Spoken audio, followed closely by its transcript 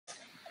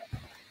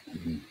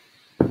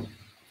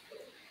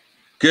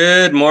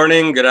Good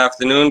morning, good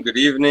afternoon, good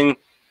evening,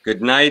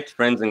 good night,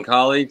 friends and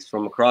colleagues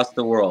from across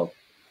the world.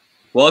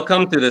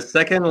 Welcome to the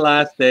second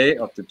last day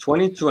of the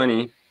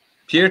 2020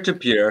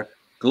 Peer-to-Peer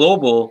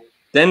Global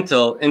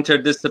Dental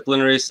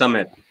Interdisciplinary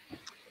Summit.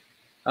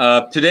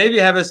 Today we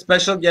have a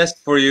special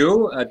guest for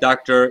you,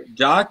 Dr.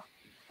 Joc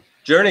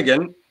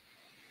Jernigan,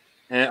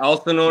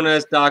 also known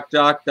as Doc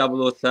Joc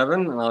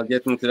 007, and I'll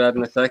get into that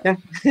in a second.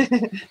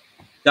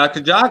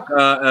 Dr.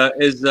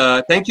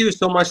 Joc, thank you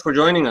so much for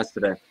joining us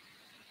today.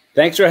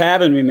 Thanks for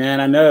having me,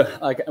 man. I know,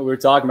 like we were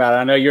talking about,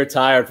 I know you're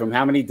tired from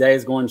how many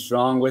days going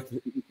strong with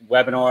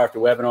webinar after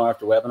webinar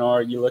after webinar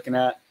are you looking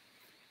at?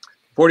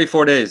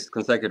 44 days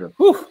consecutive.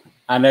 Whew.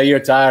 I know you're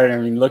tired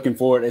and looking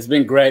forward. It's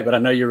been great, but I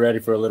know you're ready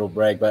for a little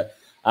break. But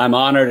I'm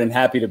honored and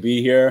happy to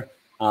be here.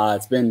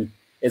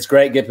 It's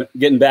great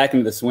getting back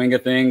into the swing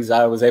of things.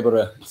 I was able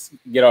to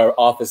get our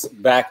office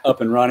back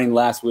up and running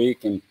last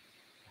week, and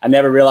I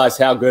never realized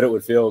how good it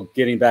would feel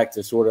getting back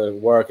to sort of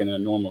work in a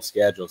normal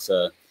schedule.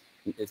 So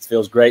it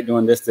feels great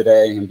doing this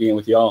today and being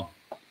with y'all.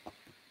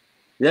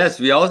 Yes,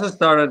 we also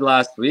started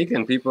last week,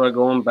 and people are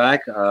going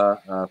back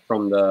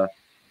from the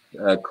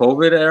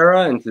COVID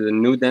era into the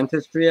new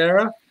dentistry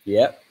era.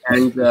 Yep.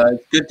 And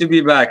it's good to be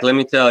back, let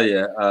me tell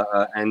you.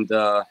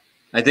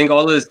 I think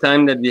all of this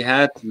time that we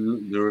had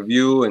to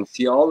review and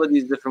see all of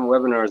these different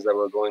webinars that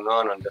were going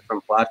on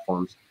different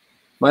platforms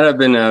might have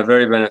been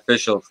very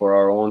beneficial for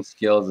our own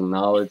skills and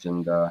knowledge,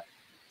 and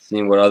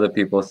seeing what other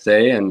people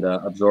say and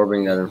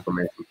absorbing that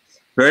information.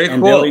 Very cool.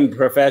 And building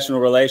professional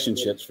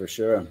relationships for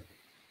sure.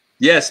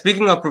 Yeah,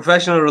 speaking of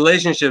professional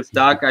relationships,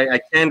 Doc,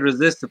 I can't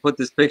resist to put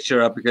this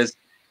picture up because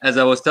as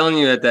I was telling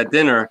you at that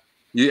dinner,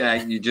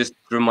 you just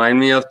remind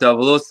me of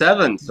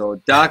 007. So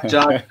Doc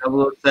Joc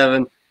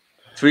 007,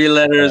 3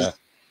 letters,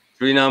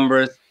 3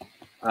 numbers.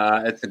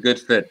 It's a good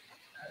fit.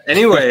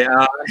 Anyway,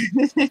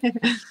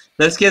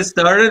 let's get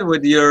started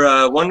with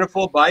your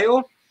wonderful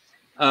bio.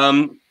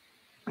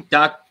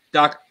 Doc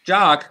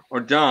Joc,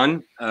 or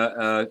John,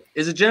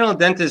 is a general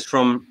dentist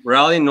from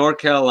Raleigh, North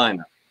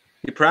Carolina.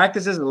 He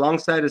practices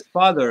alongside his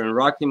father in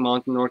Rocky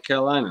Mountain, North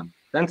Carolina,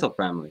 dental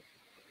family.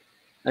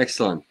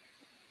 Excellent.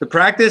 The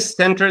practice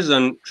centers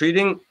on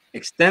treating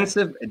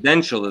extensive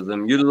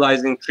edentulosum,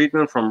 utilizing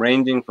treatment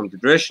ranging from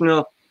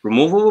traditional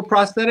removable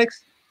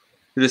prosthetics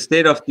to the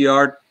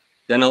state-of-the-art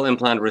dental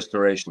implant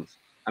restorations.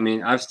 I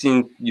mean, I've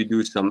seen you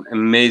do some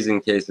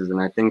amazing cases, and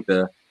I think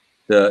the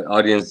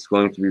audience is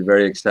going to be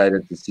very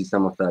excited to see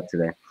some of that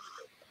today.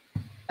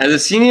 As a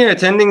senior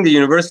attending the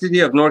University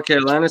of North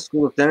Carolina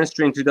School of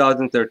Dentistry in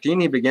 2013,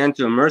 he began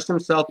to immerse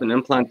himself in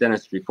implant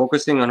dentistry,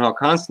 focusing on how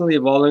constantly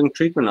evolving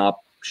treatment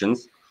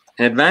options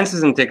and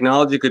advances in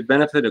technology could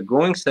benefit a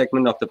growing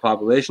segment of the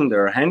population that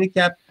are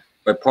handicapped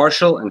by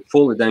partial and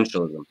full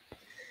edentulosum.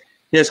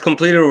 He has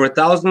completed over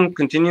 1,000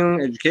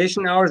 continuing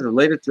education hours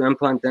related to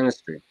implant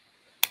dentistry.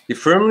 He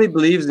firmly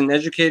believes in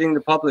educating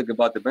the public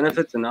about the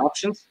benefits and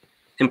options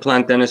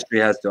implant dentistry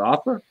has to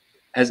offer,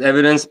 as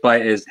evidenced by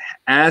his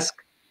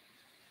Ask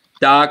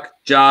Doc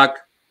Joc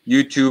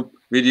YouTube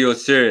video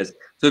series.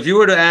 So if you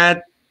were to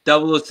add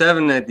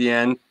 007 at the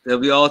end, there'll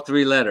be all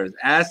 3 letters.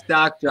 Ask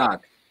Doc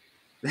Joc.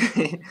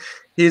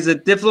 He's a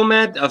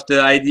diplomat of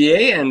the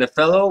IDA and a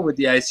fellow with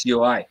the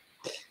ICOI.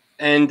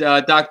 And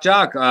Doc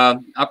Joc,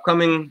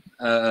 upcoming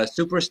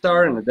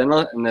superstar in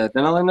the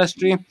dental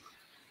industry.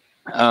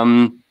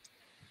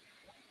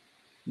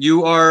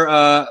 You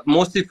are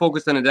mostly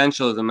focused on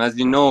edentulosum. As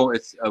you know,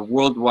 it's a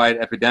worldwide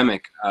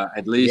epidemic.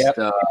 At least,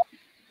 yep.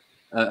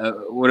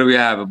 What do we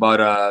have?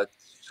 About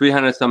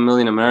 300-some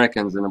million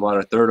Americans, and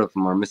about 1/3 of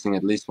them are missing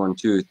at least 1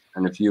 tooth.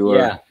 And if you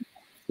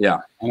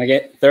yeah. And I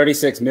get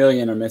 36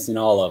 million are missing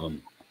all of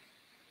them.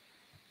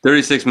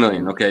 36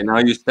 million. Okay, now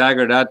you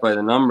stagger that by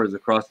the numbers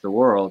across the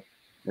world.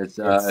 It's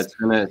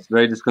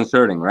very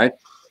disconcerting, right?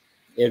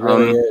 It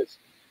really is.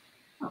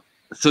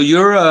 So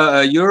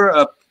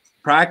your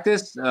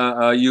practice,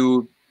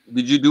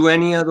 did you do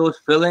any of those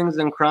fillings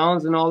and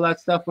crowns and all that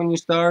stuff when you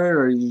started,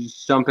 or you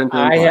just jump into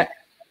it?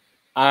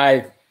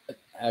 I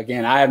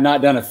have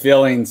not done a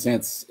filling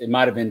since it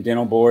might have been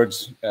dental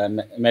boards,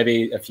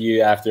 maybe a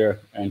few after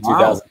in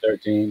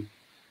 2013.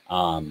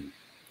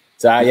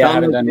 So I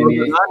haven't done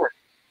any.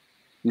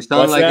 You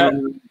sound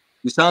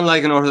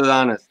like an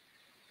orthodontist.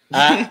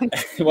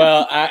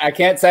 Well, I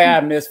can't say I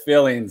miss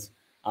fillings,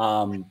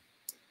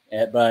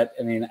 but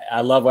I mean,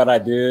 I love what I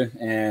do,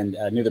 and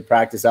I knew the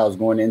practice I was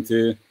going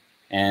into,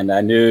 and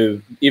I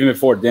knew even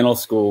before dental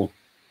school,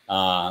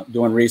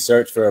 doing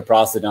research for a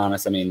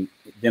prosthodontist. I mean,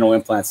 dental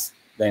implants,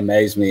 they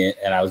amazed me,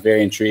 and I was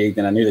very intrigued,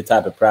 and I knew the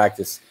type of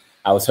practice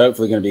I was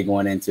hopefully going to be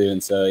going into.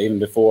 And so even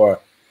before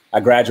I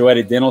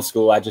graduated dental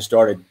school, I just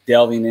started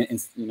delving in,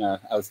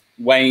 I was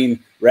weighing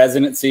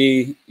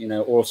residency,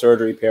 oral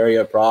surgery,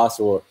 perio, pros,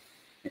 or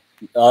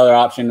the other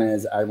option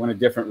is I went a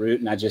different route,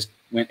 and I just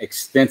went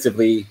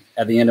extensively.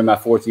 At the end of my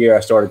 4th year, I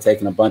started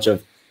taking a bunch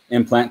of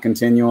implant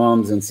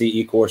continuums and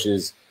CE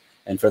courses.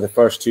 And for the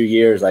first 2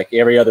 years, like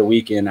every other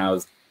weekend, I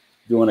was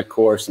doing a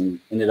course and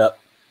ended up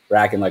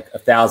racking like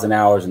 1,000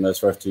 hours in those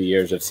first 2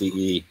 years of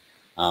CE.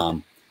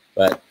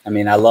 But I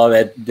mean, I love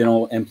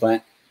dental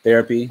implant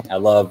therapy. I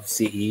love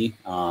CE.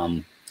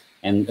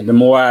 And the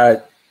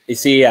more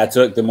CE I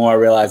took, the more I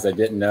realized I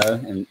didn't know.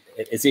 And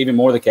it's even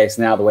more the case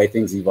now, the way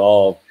things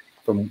evolve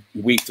from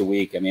week to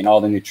week. I mean, all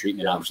the new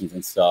treatment options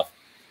and stuff.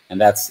 And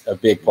that's a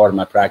big part of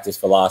my practice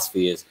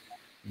philosophy, is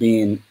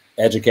being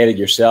educated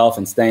yourself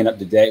and staying up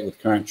to date with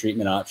current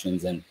treatment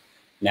options, and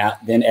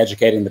then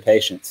educating the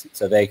patients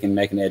so they can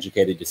make an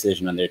educated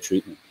decision on their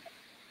treatment.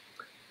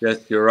 Yes,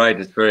 you're right.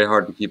 It's very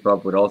hard to keep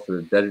up with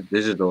also the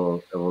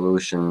digital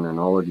evolution and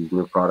all of these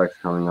new products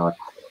coming out.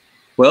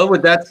 Well,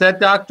 with that said,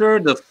 Doctor,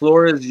 the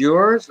floor is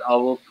yours. I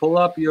will pull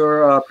up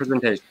your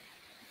presentation.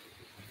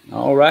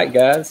 All right,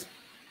 guys.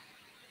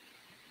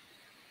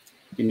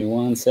 Give me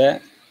one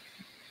sec.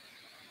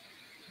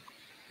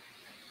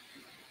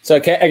 So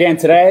again,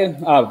 today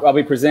I'll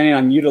be presenting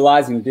on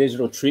utilizing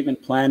digital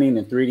treatment planning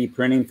and 3D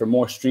printing for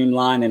more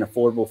streamlined and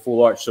affordable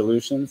full arch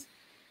solutions.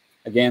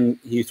 Again,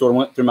 he sort of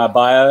went through my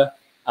bio.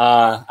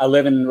 I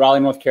live in Raleigh,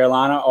 North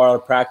Carolina. Our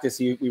practice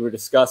we were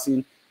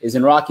discussing is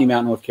in Rocky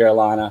Mount, North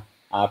Carolina.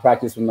 I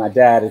practice with my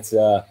dad. It's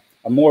about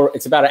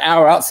an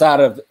hour outside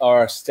of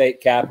our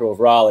state capital of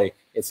Raleigh.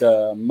 It's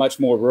a much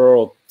more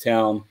rural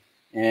town,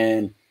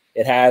 and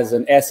it has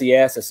an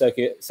SES, a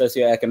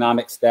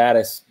socioeconomic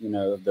status,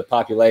 of the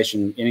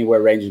population,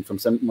 anywhere ranging from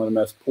some of the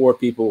most poor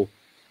people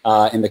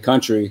in the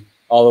country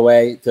all the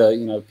way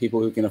to,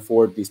 people who can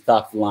afford these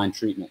top-of-the-line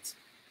treatments.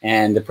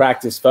 And the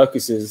practice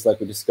focuses, like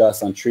we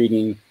discussed, on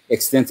treating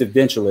extensive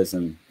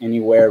dentalism,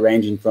 anywhere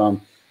ranging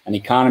from an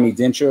economy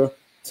denture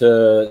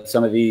to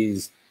some of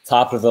these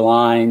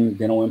top-of-the-line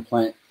dental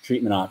implant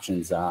treatment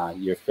options,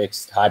 your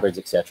fixed hybrids,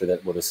 et cetera,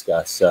 that we'll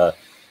discuss.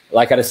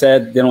 Like I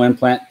said, dental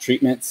implant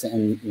treatments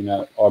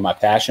are my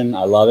passion.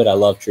 I love it. I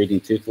love treating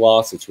tooth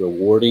loss. It's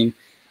rewarding.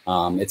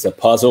 It's a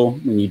puzzle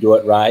when you do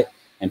it right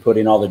and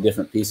putting all the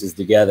different pieces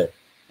together.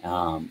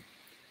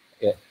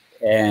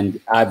 And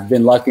I've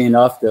been lucky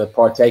enough to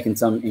partake in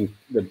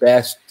the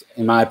best,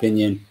 in my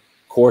opinion,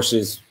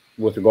 courses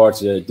with regards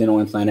to dental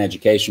implant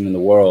education in the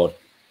world.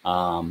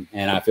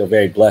 And I feel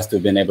very blessed to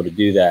have been able to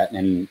do that.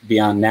 And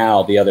beyond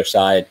now, the other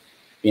side,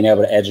 being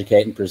able to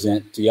educate and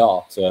present to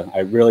y'all. So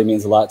it really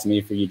means a lot to me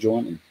for you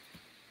joining.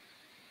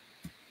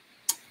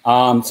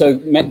 So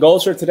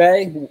goals for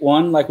today,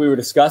 one, like we were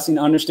discussing,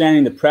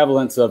 understanding the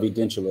prevalence of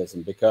edentulous,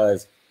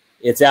 because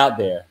it's out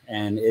there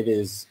and it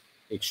is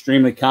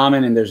extremely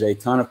common, and there's a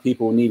ton of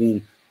people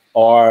needing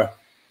our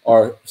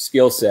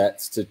skill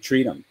sets to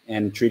treat them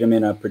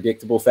in a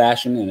predictable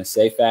fashion, in a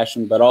safe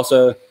fashion, but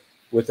also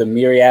with a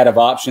myriad of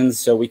options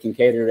so we can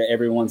cater to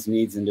everyone's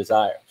needs and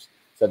desires.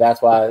 So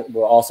that's why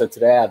we're also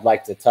today, I'd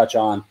like to touch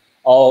on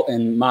all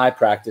in my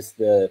practice,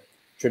 the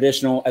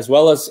traditional, as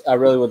well as I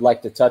really would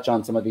like to touch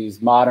on some of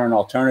these modern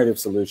alternative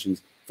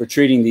solutions for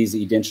treating these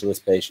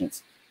edentulous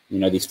patients,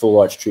 these full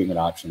arch treatment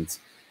options.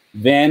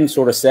 Then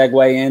sort of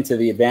segue into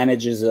the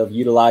advantages of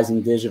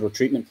utilizing digital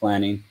treatment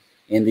planning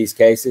in these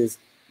cases,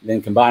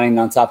 then combining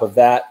on top of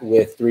that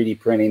with 3D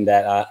printing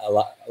that a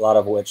lot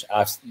of which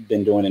I've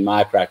been doing in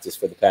my practice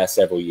for the past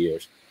several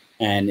years.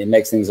 And it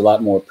makes things a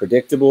lot more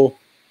predictable,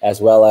 as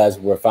well as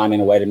we're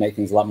finding a way to make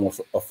things a lot more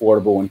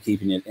affordable and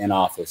keeping it in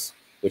office,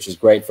 which is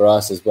great for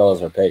us as well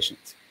as our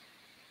patients.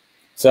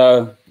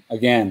 So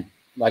again,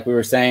 like we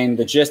were saying,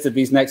 the gist of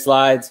these next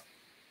slides,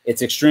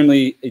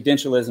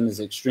 edentulous is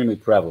extremely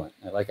prevalent.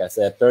 Like I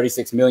said,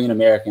 36 million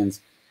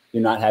Americans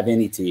do not have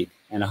any teeth,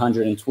 and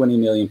 120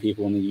 million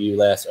people in the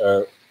US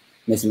are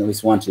missing at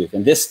least one tooth.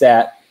 And this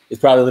stat is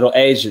probably a little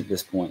aged at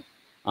this point.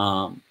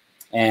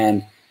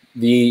 And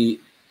the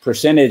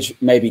percentage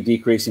may be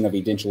decreasing of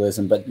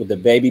edentulous, but with the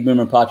baby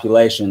boomer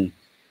population,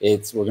 we're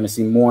going to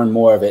see more and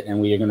more of it, and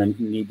we are going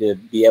to need to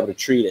be able to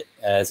treat it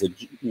as a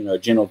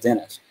general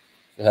dentist,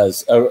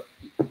 because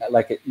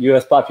like a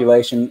U.S.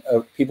 population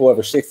of people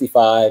over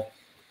 65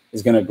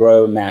 is going to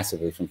grow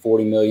massively from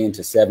 40 million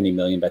to 70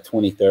 million by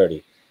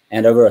 2030,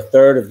 and over a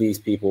third of these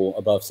people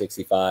above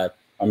 65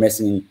 are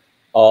missing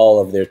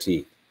all of their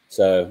teeth.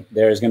 So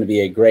there is going to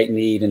be a great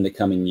need in the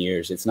coming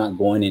years. It's not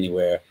going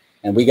anywhere.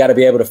 And we got to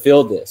be able to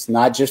fill this,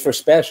 not just for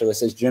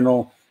specialists, as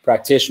general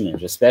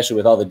practitioners, especially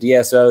with all the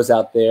DSOs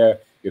out there,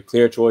 your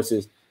clear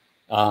choices.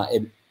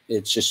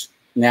 It's just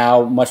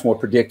now much more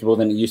predictable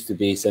than it used to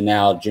be. So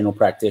now general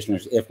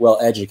practitioners, if well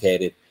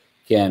educated,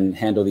 can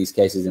handle these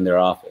cases in their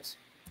office.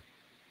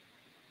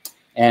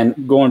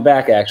 And going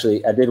back,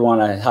 actually, I did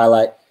want to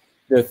highlight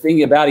the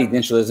thing about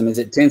edentulous is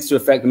it tends to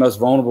affect the most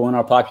vulnerable in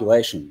our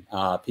population,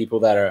 people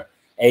that are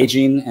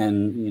aging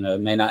and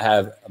may not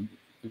have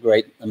a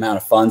great amount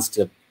of funds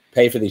to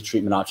pay for these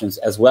treatment options,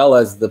 as well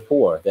as the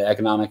poor, the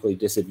economically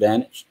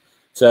disadvantaged.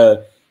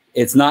 So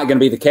it's not going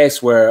to be the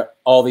case where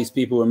all these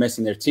people who are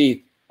missing their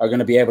teeth are going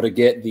to be able to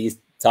get these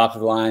top of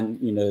the line,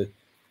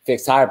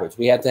 fixed hybrids.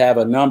 We have to have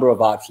a number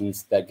of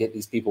options that get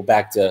these people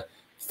back to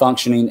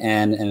functioning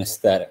and an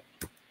aesthetic.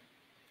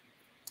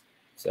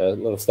 So a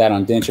little stat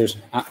on dentures.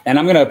 And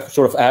I'm going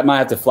to I might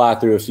have to fly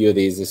through a few of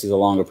these. This is a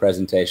longer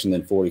presentation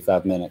than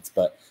 45 minutes,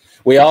 but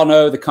we all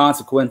know the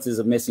consequences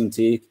of missing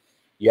teeth.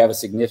 You have a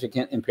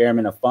significant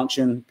impairment of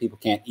function. People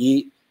can't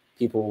eat.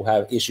 People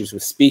have issues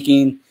with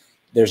speaking.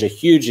 There's a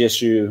huge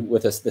issue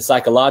with the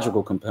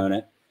psychological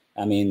component.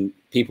 I mean,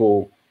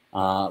 people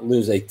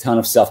lose a ton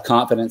of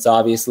self-confidence,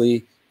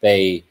 obviously.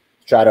 They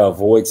try to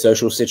avoid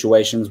social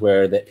situations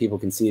where that people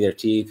can see their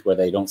teeth, where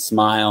they don't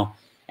smile.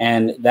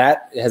 And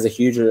that has a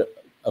huge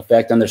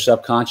effect on their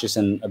subconscious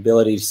and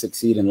ability to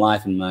succeed in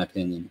life, in my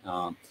opinion.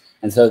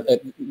 And so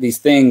these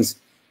things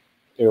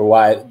are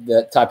why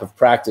that type of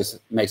practice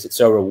makes it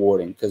so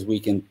rewarding, because we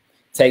can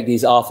take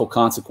these awful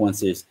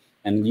consequences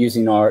and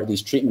using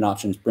these treatment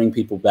options, bring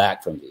people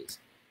back from these.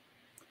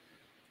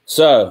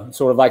 So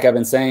sort of like I've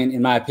been saying,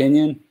 in my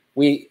opinion,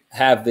 we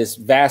have this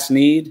vast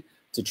need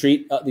to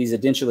treat these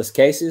edentulous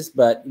cases,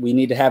 but we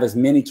need to have as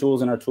many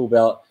tools in our tool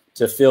belt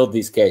to fill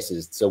these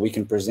cases so we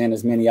can present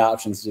as many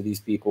options to these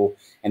people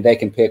and they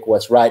can pick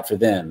what's right for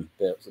them.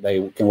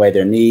 They can weigh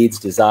their needs,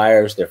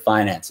 desires, their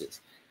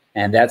finances.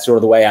 And that's sort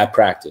of the way I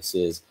practice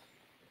is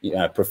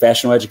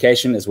professional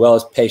education as well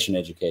as patient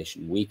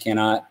education. We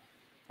cannot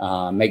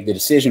make the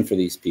decision for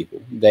these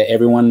people.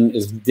 Everyone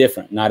is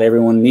different. Not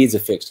everyone needs a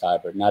fixed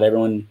hybrid. Not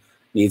everyone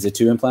needs a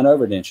 2-implant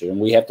overdenture. And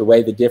we have to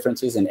weigh the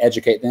differences and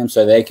educate them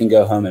so they can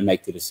go home and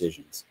make the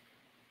decisions.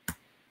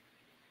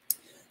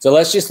 So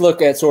let's just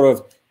look at sort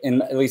of,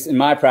 at least in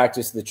my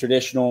practice, the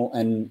traditional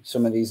and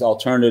some of these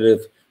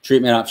alternative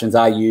treatment options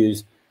I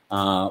use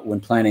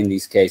when planning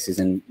these cases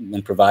and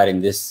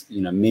providing this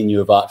menu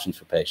of options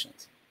for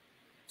patients.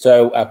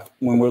 So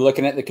when we're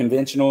looking at the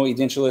conventional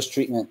edentulous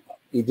treatment,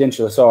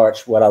 edentulous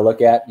arch, what I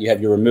look at, you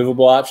have your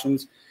removable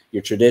options,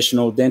 your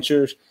traditional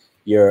dentures,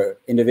 your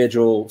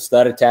individual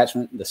stud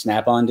attachment, the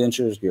snap-on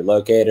dentures, your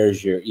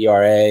locators, your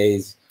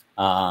ERAs,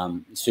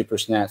 super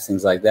snaps,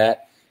 things like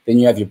that. Then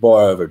you have your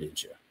bar over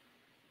denture.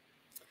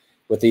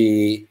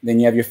 Then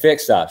you have your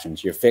fixed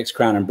options, your fixed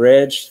crown and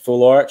bridge,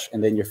 full arch,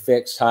 and then your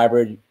fixed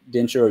hybrid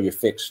denture or your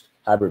fixed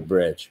hybrid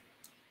bridge.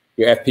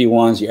 Your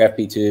FP1s, your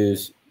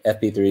FP2s,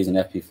 FP3s, and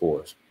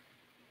FP4s.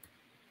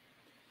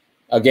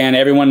 Again,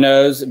 everyone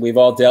knows we've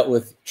all dealt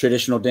with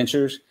traditional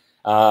dentures.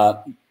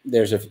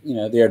 There's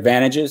their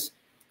advantages.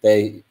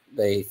 They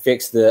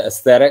fix the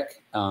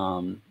aesthetic.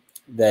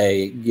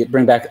 They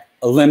bring back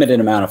a limited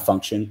amount of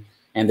function,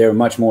 and they're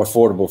much more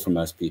affordable for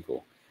most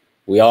people.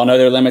 We all know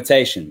their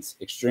limitations,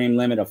 extreme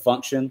limit of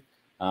function,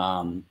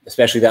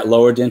 especially that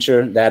lower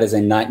denture. That is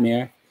a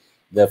nightmare.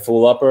 The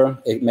full upper,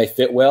 it may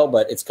fit well,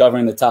 but it's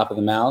covering the top of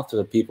the mouth.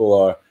 So people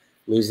are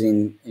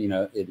losing,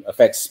 it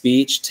affects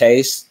speech,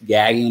 taste,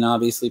 gagging,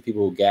 obviously.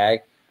 People will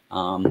gag.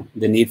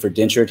 The need for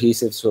denture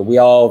adhesives. So we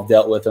all have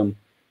dealt with them.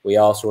 We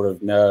all sort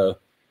of know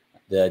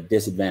the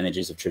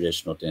disadvantages of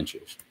traditional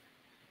dentures.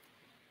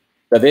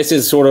 So this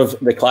is sort of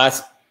the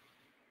class.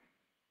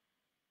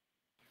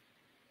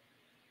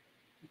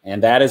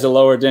 And that is a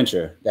lower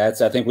denture.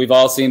 I think we've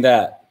all seen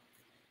that.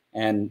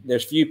 And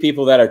there's few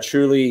people that are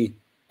truly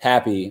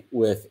happy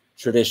with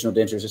traditional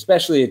dentures,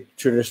 especially a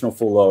traditional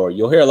full lower.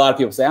 You'll hear a lot of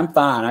people say, I'm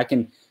fine. I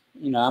can,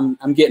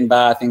 I'm getting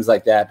by, things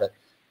like that. But,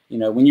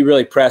 when you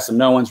really press them,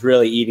 no one's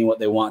really eating what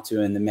they want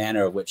to in the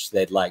manner of which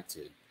they'd like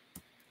to.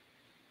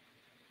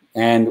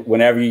 And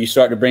whenever you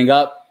start to bring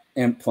up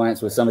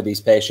implants with some of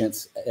these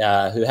patients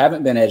who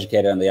haven't been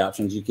educated on the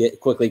options, you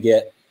quickly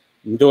get,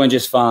 I'm doing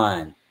just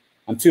fine.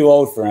 I'm too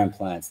old for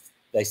implants.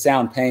 They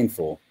sound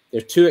painful. They're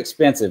too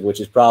expensive,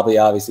 which is probably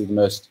obviously the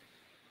most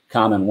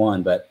common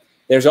one. But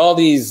there's all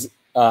these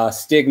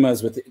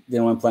stigmas with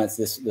dental implants,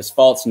 this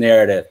false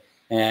narrative.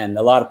 And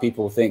a lot of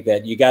people think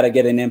that you got to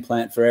get an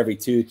implant for every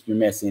tooth you're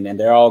missing. And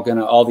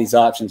all these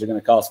options are going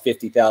to cost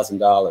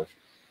 $50,000.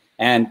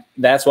 And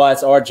that's why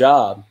it's our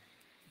job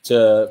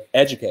to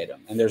educate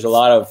them. And there's a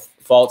lot of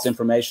false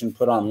information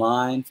put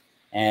online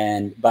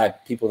and by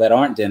people that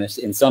aren't dentists,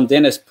 and some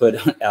dentists put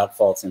out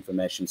false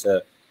information.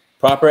 So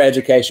proper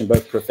education,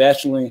 both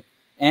professionally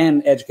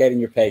and educating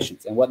your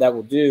patients. And what that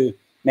will do,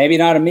 maybe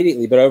not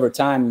immediately, but over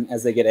time,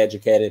 as they get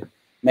educated,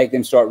 make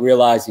them start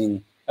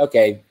realizing,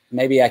 okay,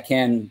 maybe I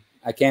can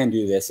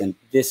do this, and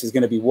this is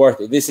going to be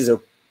worth it. This is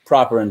a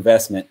proper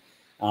investment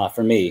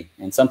for me.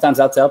 And sometimes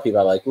I'll tell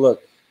people,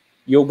 look,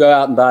 you'll go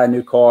out and buy a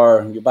new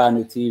car, you'll buy a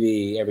new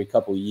TV every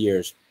couple of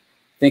years.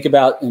 Think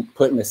about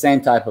putting the same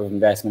type of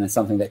investment in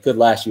something that could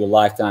last you a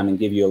lifetime and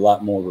give you a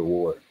lot more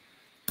reward.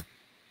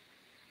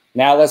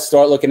 Now let's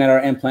start looking at our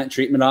implant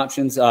treatment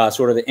options.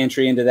 Sort of the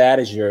entry into that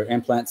is your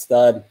implant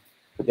stud,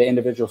 the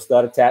individual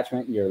stud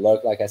attachment,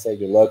 like I said,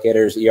 your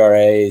locators,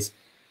 ERAs,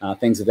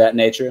 things of that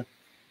nature.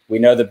 We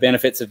know the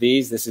benefits of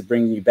these. This is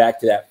bringing you back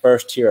to that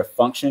first tier of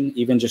function.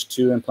 Even just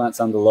 2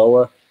 implants on the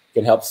lower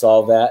can help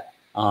solve that.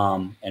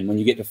 And when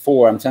you get to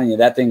 4, I'm telling you,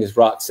 that thing is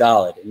rock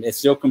solid. And it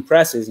still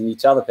compresses, and you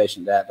tell the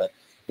patient that, but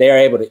they are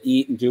able to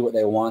eat and do what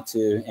they want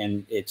to,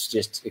 and it's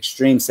just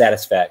extreme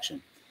satisfaction.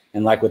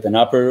 And like with an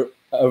upper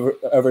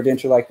over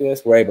denture like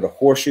this, we're able to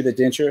horseshoe the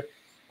denture.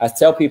 I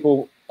tell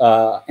people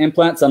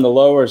implants on the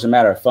lower is a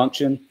matter of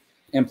function.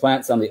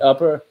 Implants on the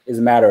upper is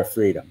a matter of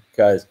freedom,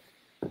 because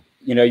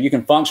you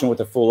can function with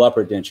a full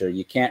upper denture.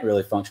 You can't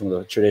really function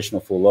with a traditional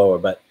full lower.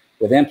 But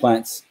with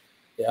implants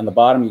on the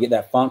bottom, you get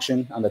that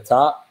function. On the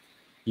top,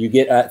 You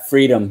get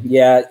freedom.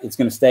 Yeah, it's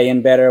going to stay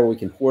in better. We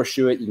can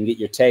horseshoe it. You can get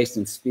your taste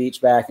and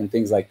speech back and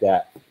things like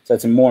that. So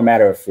it's a more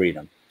matter of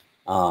freedom.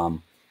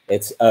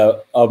 It's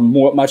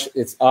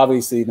it's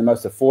obviously the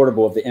most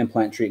affordable of the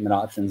implant treatment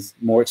options,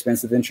 more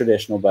expensive than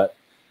traditional, but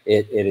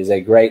it is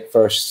a great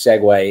first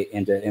segue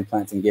into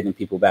implants and getting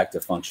people back to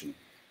functioning.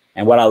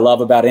 And what I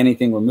love about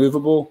anything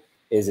removable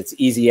is it's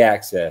easy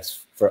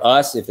access for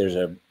us. If there's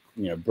a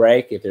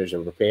break, if there's a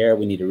repair,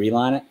 we need to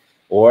reline it,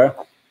 or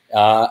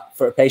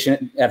for a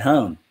patient at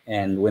home.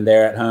 And when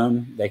they're at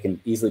home, they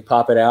can easily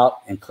pop it out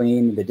and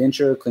clean the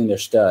denture, clean their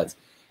studs.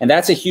 And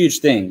that's a huge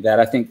thing that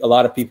I think a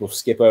lot of people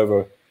skip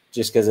over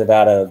just because of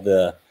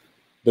the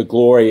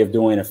glory of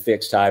doing a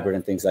fixed hybrid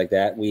and things like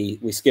that. We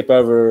skip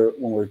over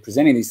when we're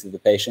presenting these to the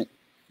patient,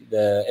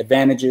 the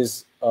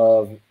advantages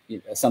of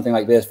something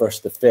like this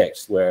versus the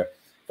fixed, where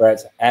for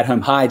its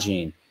at-home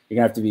hygiene, you're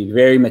gonna have to be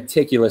very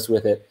meticulous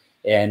with it.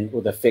 And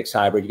with a fixed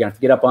hybrid, you're gonna have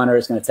to get up on her.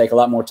 It's gonna take a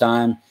lot more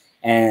time.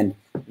 And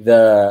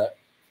the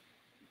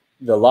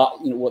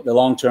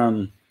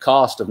long-term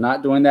cost of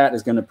not doing that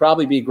is gonna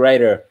probably be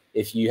greater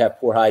if you have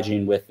poor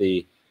hygiene with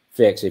the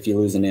fix, if you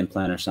lose an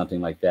implant or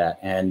something like that.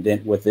 And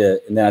then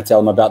I tell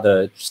them about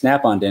the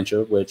snap-on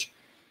denture, which,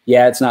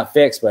 yeah, it's not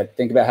fixed, but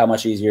think about how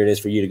much easier it is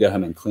for you to go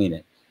home and clean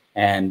it.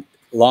 And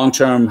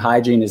long-term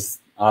hygiene is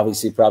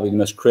obviously probably the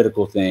most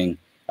critical thing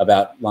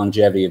about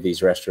longevity of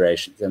these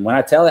restorations. And when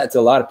I tell that to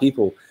a lot of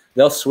people,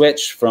 they'll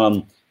switch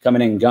from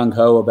coming in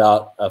gung-ho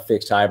about a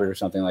fixed hybrid or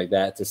something like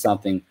that to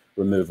something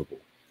removable.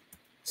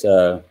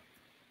 So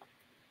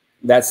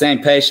that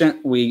same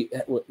patient,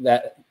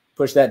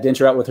 push that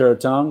denture out with her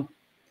tongue.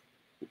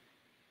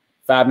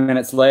 5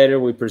 minutes later,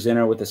 we present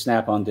her with a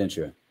snap-on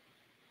denture.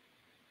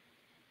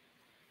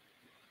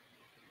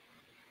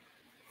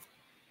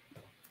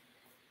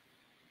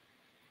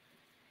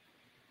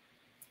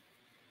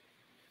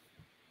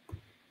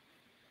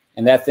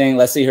 And that thing,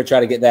 let's see her try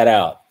to get that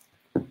out.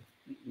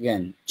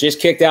 Again, just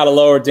kicked out a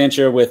lower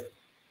denture with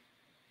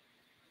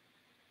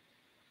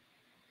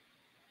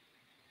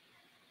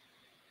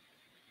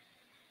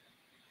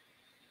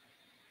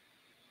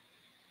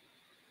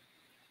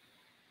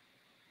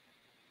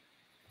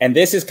and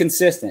this is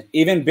consistent.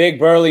 Even big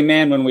burly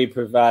men, when we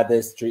provide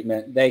this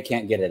treatment, they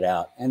can't get it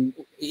out. And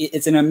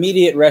it's an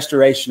immediate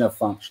restoration of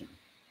function.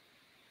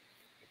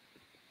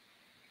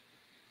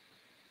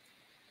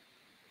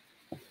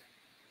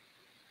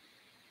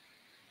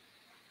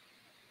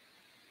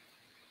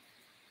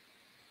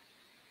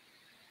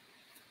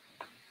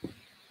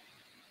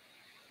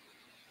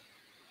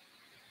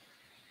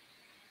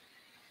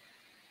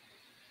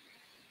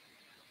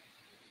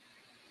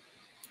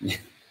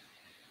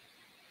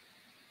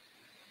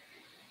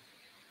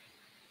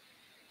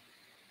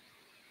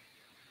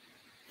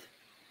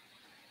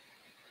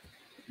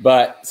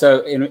 But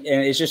so, and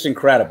it's just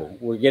incredible.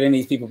 We're getting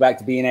these people back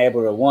to being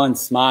able to, one,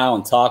 smile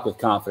and talk with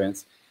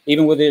confidence,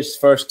 even with this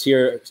first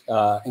tier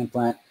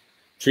implant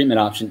treatment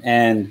option.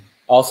 And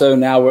also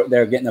now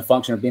they're getting the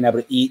function of being able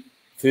to eat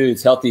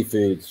foods, healthy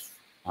foods,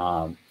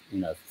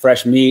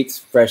 fresh meats,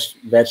 fresh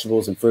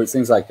vegetables and fruits,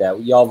 things like that.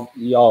 You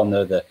all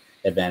know the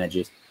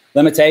advantages.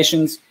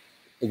 Limitations,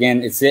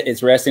 again,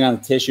 it's resting on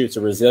the tissue. It's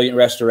a resilient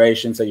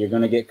restoration, so you're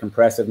going to get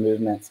compressive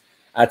movements.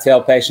 I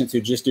tell patients who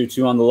just do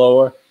 2 on the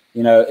lower,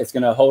 it's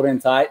going to hold in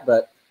tight,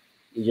 but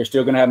you're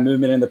still going to have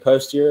movement in the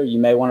posterior. You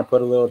may want to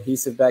put a little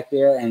adhesive back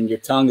there, and your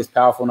tongue is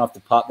powerful enough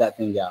to pop that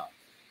thing out.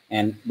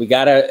 And we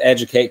got to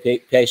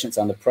educate patients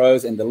on the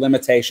pros and the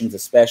limitations,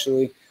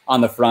 especially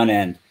on the front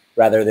end,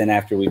 rather than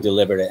after we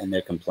delivered it and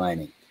they're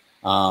complaining.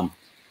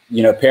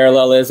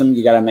 Parallelism,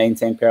 you got to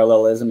maintain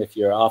parallelism. If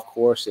you're off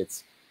course,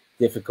 it's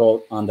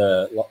difficult on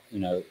the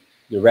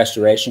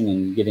restoration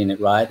and getting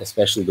it right,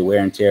 especially the wear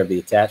and tear of the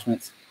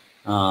attachments.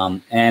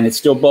 And it's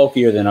still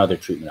bulkier than other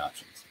treatment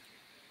options.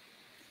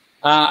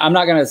 I'm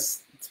not going to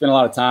spend a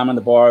lot of time on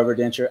the bar over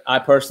denture. I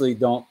personally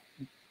don't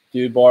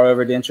do bar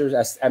over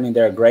dentures. I mean,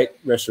 they're a great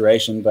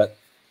restoration, but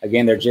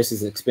again, they're just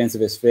as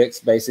expensive as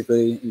fixed,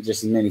 basically,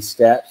 just as many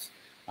steps.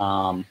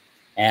 And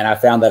I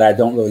found that I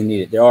don't really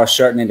need it. There are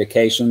certain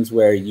indications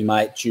where you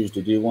might choose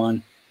to do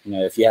one.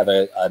 If you have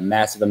a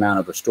massive amount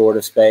of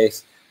restorative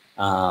space,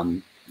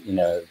 and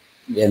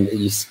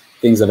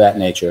things of that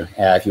nature.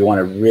 If you want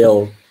a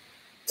real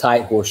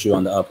tight horseshoe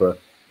on the upper.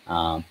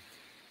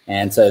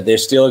 And so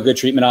there's still a good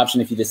treatment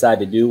option if you decide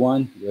to do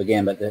one.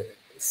 Again, but the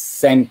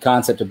same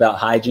concept about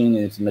hygiene,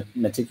 and it's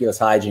meticulous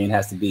hygiene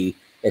has to be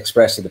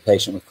expressed to the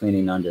patient with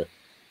cleaning under.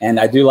 And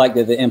I do like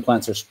that the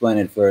implants are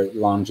splinted for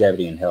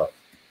longevity and health.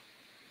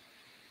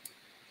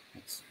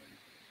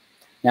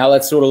 Now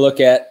let's sort of look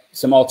at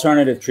some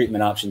alternative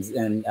treatment options,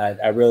 and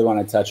I really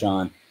want to touch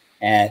on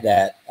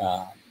that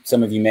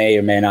some of you may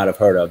or may not have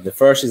heard of. The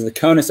first is the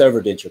conus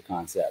overdenture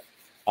concept.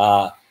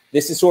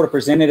 This is sort of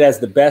presented as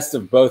the best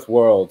of both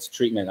worlds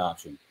treatment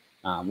option.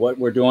 What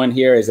we're doing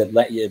here is that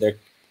they're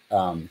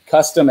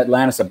custom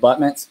Atlantis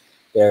abutments.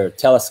 They're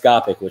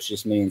telescopic, which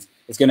just means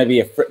it's going to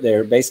be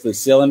they're basically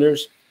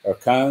cylinders or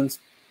cones,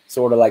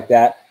 sort of like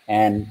that.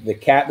 And the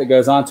cap that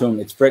goes onto them,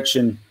 it's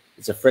friction.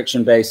 It's a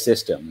friction-based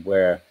system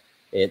where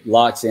It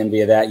locks in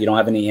via that. You don't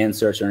have any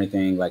inserts or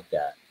anything like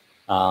that.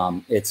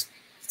 It's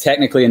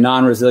technically a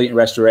non-resilient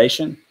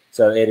restoration.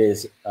 So it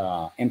is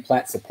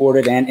implant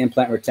supported and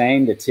implant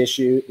retained.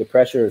 The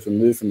pressure is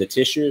removed from the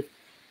tissue.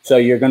 So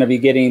you're going to be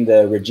getting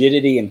the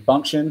rigidity and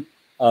function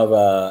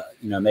of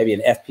maybe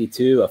an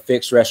FP2, a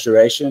fixed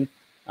restoration.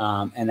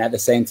 And at the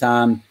same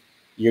time,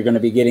 you're going to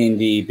be getting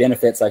the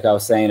benefits, like I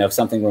was saying, of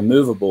something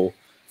removable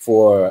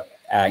for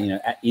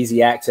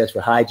easy access for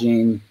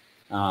hygiene,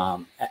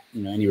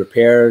 any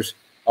repairs.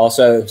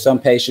 Also, some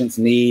patients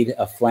need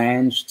a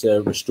flange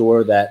to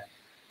restore the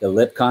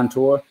lip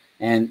contour.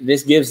 And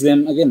this gives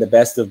them, again, the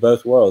best of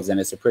both worlds. And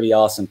it's a pretty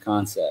awesome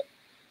concept.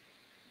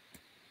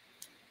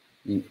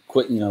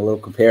 Quick, a little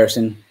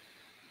comparison.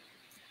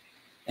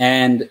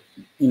 And,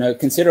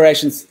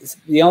 considerations,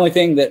 the only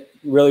thing that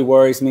really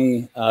worries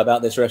me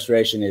about this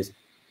restoration is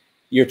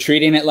you're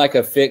treating it like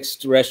a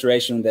fixed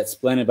restoration that's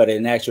splinted, but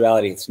in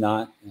actuality, it's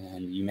not.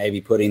 And you may be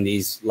putting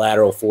these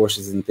lateral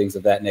forces and things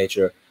of that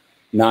nature,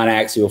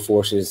 non-axial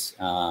forces,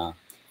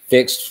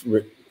 fixed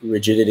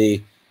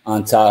rigidity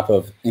on top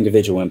of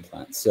individual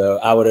implants. So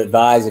I would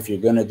advise, if you're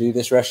going to do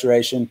this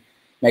restoration,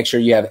 make sure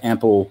you have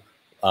ample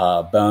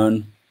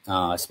bone,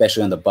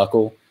 especially on the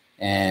buccal.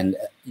 And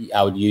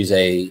I would use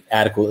a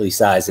adequately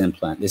sized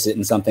implant. This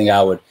isn't something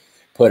I would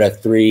put a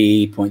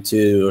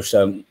 3.2 or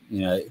so,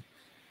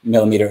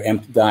 millimeter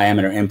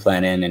diameter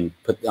implant in and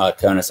put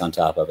conus on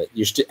top of it.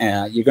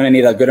 You're going to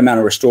need a good amount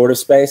of restorative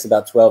space,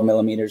 about 12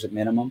 millimeters at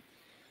minimum.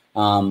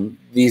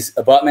 These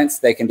abutments,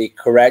 they can be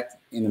correct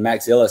in the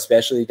maxilla,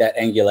 especially that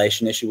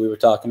angulation issue we were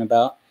talking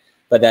about,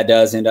 but that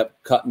does end up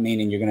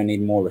meaning you're going to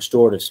need more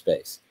restorative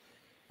space.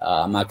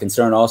 My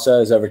concern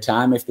also is over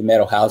time, if the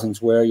metal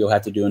housings wear, you'll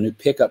have to do a new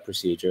pickup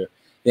procedure.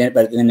 But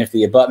then if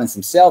the abutments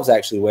themselves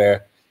actually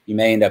wear, you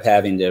may end up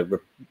having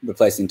to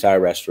replace the entire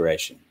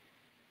restoration.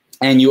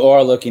 And you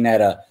are looking at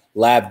a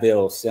lab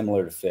bill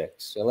similar to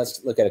fixed. So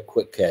let's look at a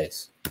quick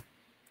case.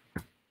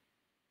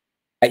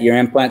 At your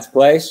implants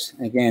placed,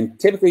 again,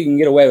 typically you can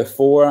get away with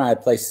 4. I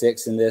placed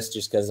 6 in this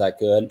just because I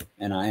could,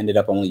 and I ended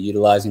up only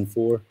utilizing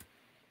 4.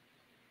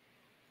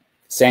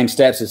 Same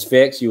steps as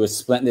fixed. You would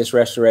splint this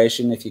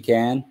restoration if you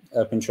can,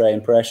 open tray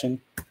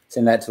impression,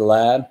 send that to the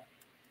lab.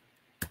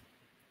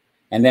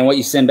 And then what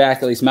you send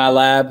back, at least my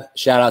lab,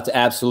 shout out to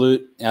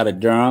Absolute out of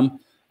Durham.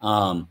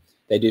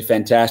 They do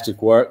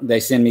fantastic work. They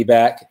send me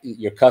back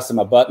your custom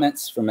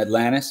abutments from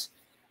Atlantis.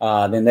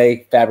 Then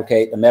they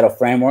fabricate a metal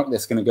framework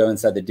that's going to go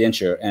inside the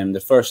denture. And the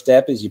first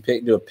step is you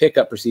do a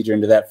pickup procedure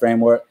into that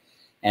framework,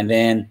 and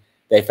then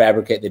they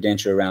fabricate the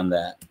denture around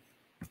that.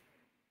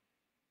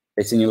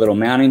 They send you a little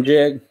mounting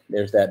jig.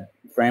 There's that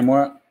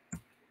framework.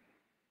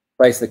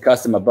 Place the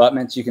custom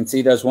abutments. You can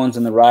see those ones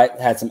on the right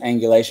had some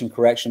angulation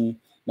correction,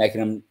 making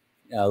them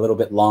a little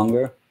bit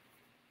longer.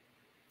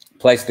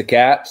 Place the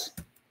caps.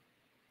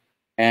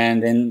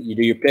 And then you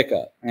do your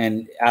pickup.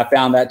 And I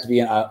found that to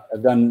be,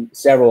 I've done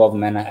several of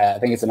them, and I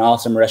think it's an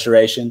awesome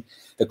restoration.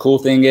 The cool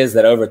thing is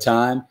that over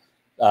time,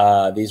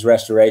 these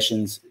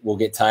restorations will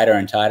get tighter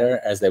and tighter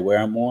as they wear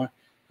them more.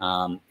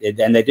 And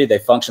they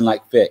function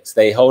like fixed.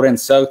 They hold in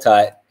so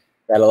tight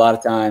that a lot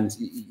of times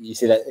you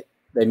see that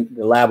the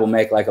lab will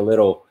make like a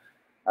little,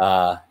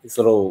 this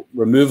little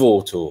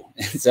removal tool.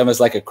 It's almost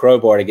like a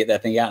crowbar to get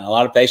that thing out. And a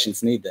lot of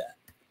patients need that.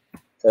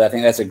 So I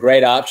think that's a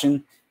great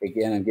option.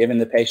 Again, I'm giving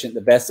the patient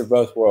the best of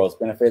both worlds,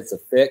 benefits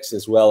of fixed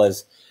as well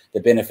as the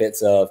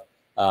benefits of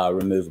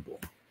removable.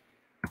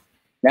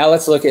 Now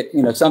let's look at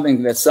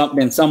something that's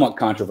been somewhat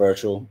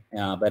controversial,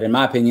 but in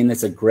my opinion,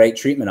 it's a great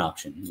treatment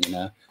option.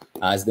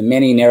 Is the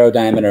mini narrow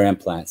diameter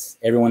implants.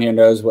 Everyone here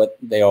knows what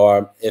they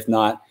are. If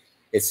not,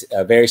 it's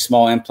a very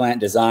small implant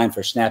designed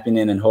for snapping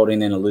in and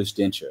holding in a loose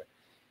denture,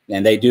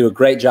 and they do a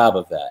great job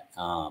of that.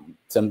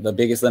 The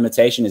biggest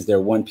limitation is they're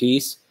one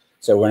piece.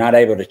 So we're not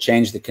able to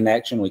change the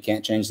connection. We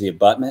can't change the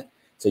abutment.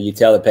 So you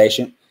tell the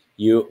patient,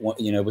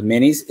 with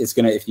minis, it's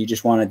going to, if you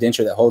just want a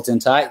denture that holds in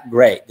tight,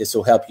 great. This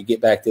will help you get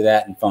back to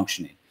that and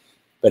functioning.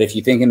 But if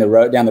you think down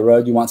the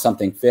road, you want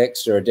something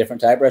fixed or a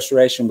different type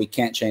restoration, we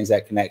can't change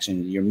that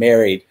connection. You're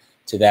married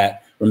to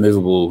that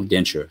removable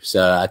denture.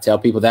 So I tell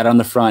people that on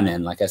the front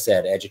end, like I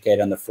said, educate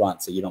on the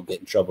front so you don't get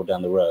in trouble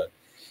down the road.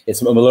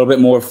 It's a little bit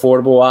more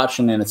affordable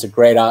option, and it's a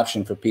great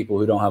option for people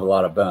who don't have a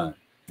lot of bone.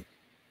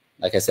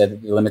 Like I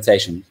said, the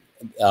limitation.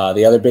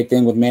 The other big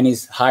thing with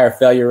minis, higher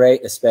failure rate,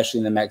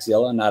 especially in the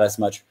maxilla, not as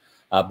much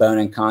bone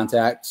in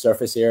contact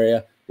surface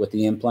area with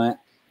the implant.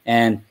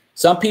 And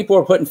some people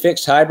are putting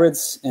fixed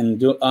hybrids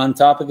on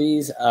top of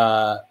these.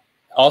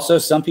 Also,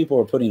 some people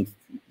are putting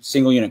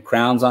single unit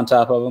crowns on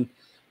top of them.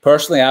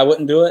 Personally, I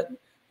wouldn't do it.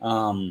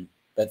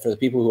 But for the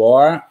people who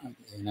are,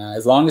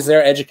 as long as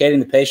they're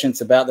educating the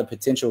patients about the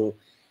potential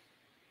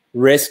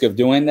risk of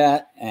doing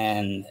that,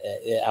 and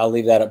I'll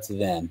leave that up to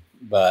them.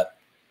 But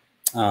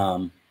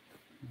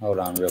hold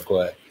on real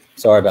quick.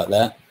 Sorry about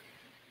that.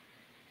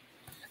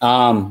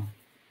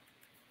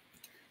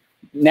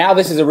 Now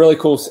this is a really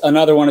cool,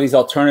 another one of these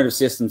alternative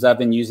systems I've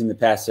been using the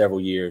past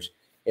several years.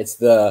 It's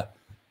the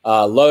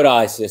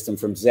Lodi system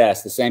from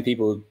Zest, the same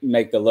people who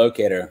make the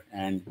locator,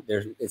 and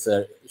it's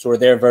a sort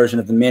of their version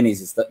of the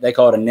minis. They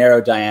call it a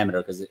narrow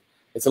diameter because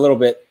it's a little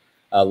bit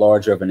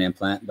larger of an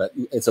implant, but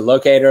it's a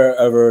locator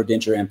over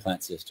denture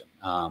implant system.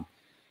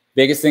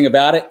 Biggest thing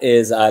about it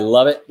is I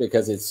love it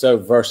because it's so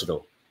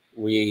versatile.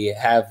 We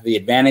have the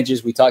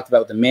advantages we talked about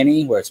with the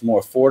mini, where it's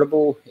more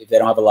affordable if they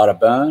don't have a lot of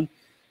bone,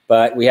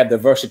 but we have the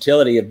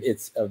versatility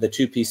of the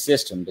two-piece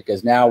system,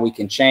 because now we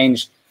can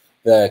change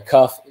the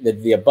cuff,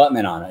 the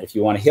abutment on it. If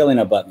you want a healing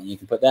abutment, you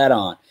can put that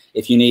on.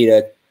 If you need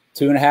a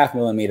 2.5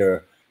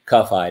 millimeter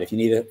cuff height, if you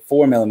need a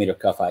 4 millimeter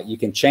cuff height, you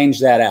can change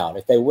that out.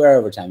 If they wear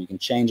over time, you can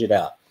change it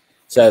out.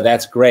 So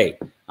that's great.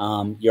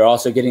 You're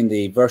also getting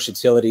the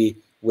versatility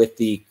with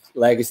the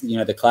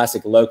legacy, the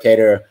classic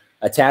locator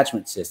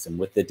attachment system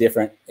with the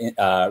different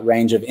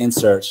range of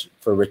inserts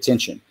for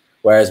retention.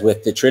 Whereas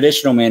with the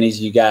traditional minis,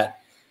 you got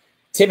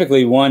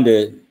typically 1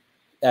 to,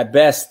 at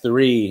best,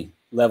 3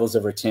 levels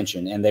of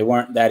retention, and they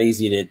weren't that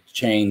easy to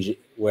change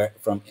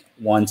from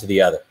one to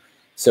the other.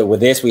 So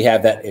with this, we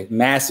have that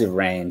massive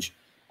range.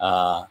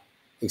 I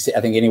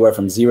think anywhere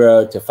from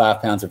 0 to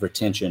 5 pounds of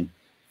retention.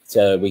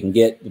 So we can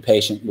get the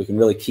patient, we can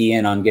really key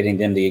in on getting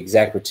them the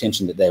exact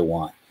retention that they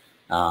want.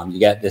 You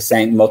got the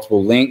same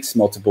multiple links,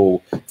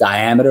 multiple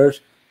diameters.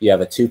 You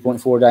have a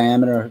 2.4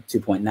 diameter,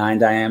 2.9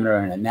 diameter,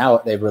 and now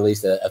they've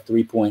released a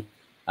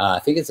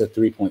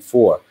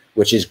 3.4,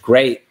 which is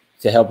great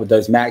to help with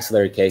those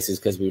maxillary cases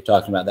because we were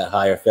talking about that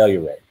higher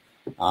failure rate.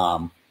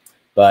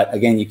 But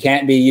again, you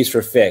can't be used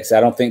for fix. I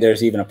don't think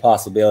there's even a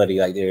possibility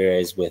like there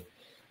is with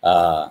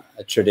a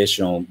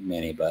traditional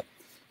mini,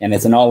 and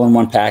it's an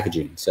all-in-one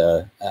packaging.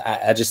 So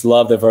I just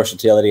love the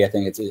versatility. I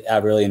think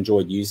I've really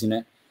enjoyed using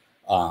it.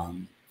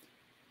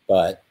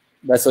 But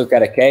let's look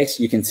at a case.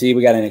 You can see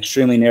we got an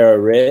extremely narrow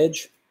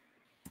ridge.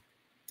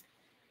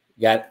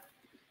 Got,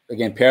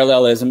 again,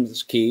 parallelism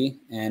is key,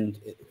 and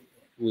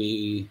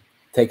we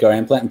take our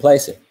implant and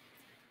place it.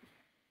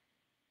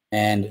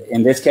 And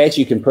in this case,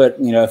 you can put,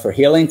 for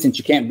healing, since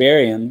you can't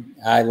bury them,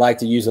 I like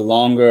to use a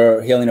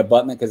longer healing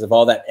abutment because of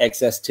all that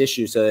excess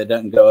tissue so that it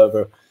doesn't go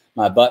over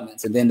my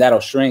abutments. And then that'll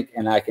shrink,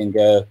 and I can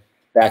go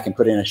back and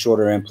put in a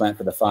shorter implant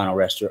for the final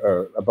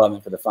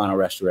abutment for the final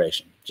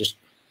restoration. Just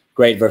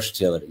great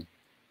versatility.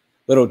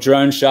 Little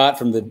drone shot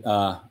from the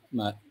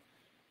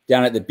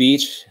down at the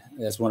beach.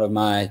 That's one of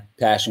my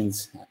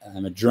passions.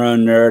 I'm a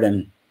drone nerd.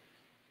 And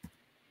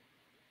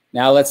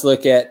now let's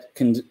look at,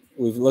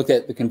 we've looked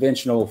at the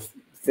conventional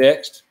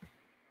fixed.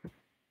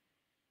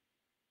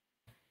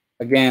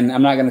 Again,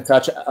 I'm not going to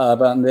touch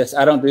on this.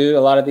 I don't do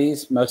a lot of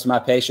these. Most of my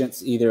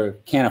patients either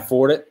can't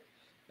afford it.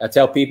 I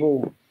tell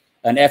people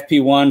an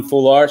FP1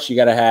 full arch, you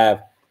got to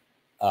have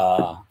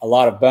a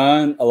lot of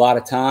bone, a lot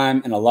of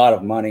time, and a lot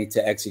of money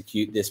to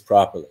execute this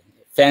properly.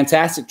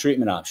 Fantastic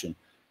treatment option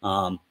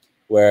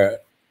where,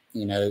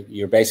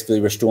 you're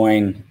basically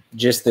restoring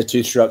just the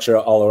tooth structure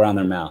all around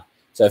their mouth.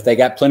 So if they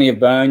got plenty of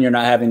bone, you're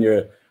not having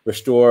to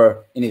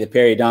restore any of the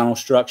periodontal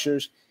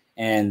structures,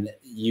 and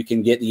you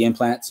can get the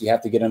implants. You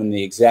have to get them in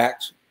the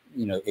exact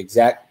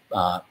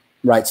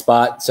right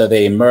spot so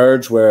they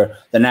emerge where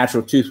the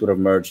natural tooth would have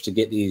merged to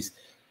get these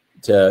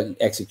to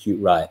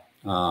execute right.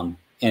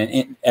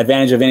 And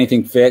advantage of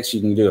anything fixed,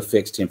 you can do a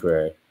fixed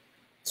temporary.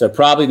 So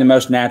probably the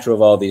most natural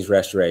of all these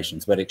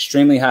restorations, but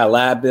extremely high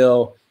lab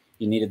bill.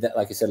 You needed that,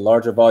 like I said,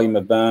 larger volume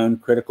of bone,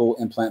 critical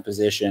implant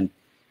position,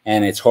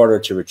 and it's harder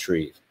to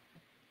retrieve.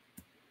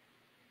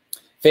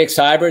 Fixed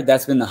hybrid,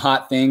 that's been the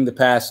hot thing the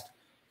past,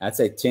 I'd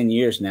say 10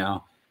 years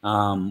now,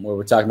 where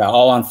we're talking about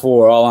all on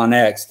 4, all on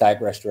X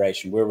type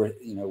restoration. We're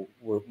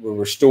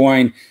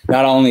restoring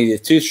not only the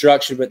tooth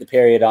structure, but the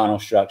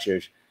periodontal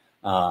structures.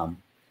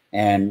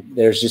 And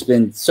there's just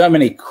been so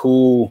many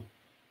cool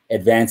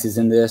advances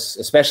in this,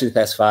 especially the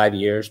past 5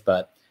 years.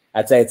 But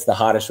I'd say it's the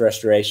hottest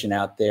restoration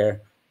out there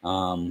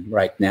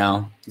right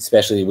now,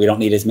 especially we don't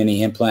need as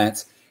many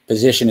implants.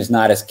 Position is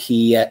not as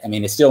key. I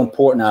mean, it's still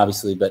important,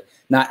 obviously, but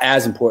not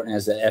as important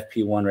as the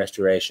FP1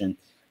 restoration.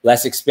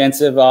 Less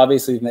expensive,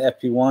 obviously, than the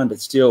FP1, but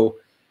still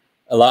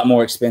a lot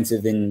more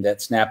expensive than that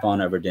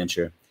snap-on over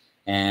denture.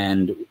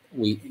 And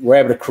we're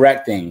able to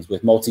correct things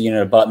with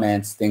multi-unit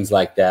abutments, things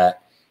like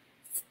that.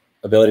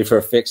 Ability for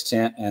a fixed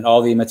temp and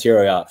all the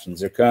material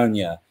options,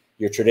 zirconia,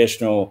 your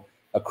traditional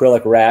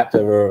acrylic wrapped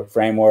over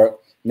framework.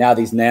 Now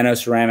these nano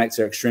ceramics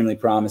are extremely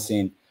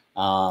promising.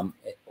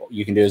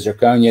 You can do a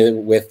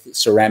zirconia with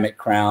ceramic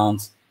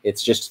crowns.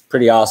 It's just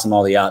pretty awesome,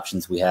 all the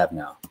options we have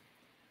now.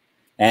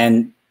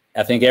 And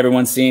I think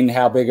everyone's seen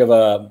how big of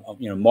a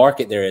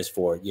market there is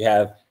for it. You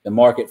have the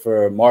market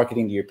for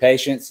marketing to your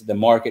patients, the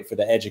market for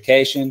the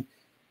education.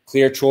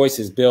 Clear Choice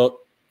has built,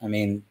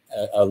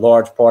 a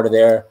large part of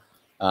their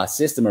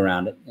system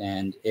around it,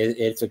 and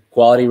it's a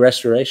quality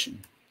restoration.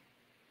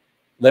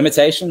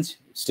 Limitations,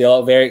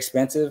 still very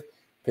expensive.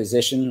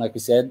 Position, like we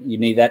said, you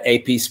need that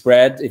AP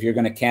spread if you're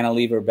going to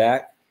cantilever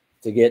back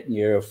to get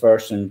your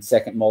first and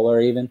second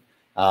molar even.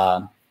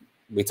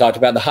 We talked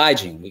about the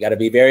hygiene. We got to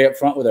be very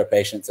upfront with our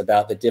patients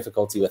about the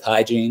difficulty with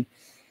hygiene.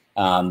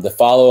 The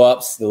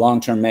follow-ups, the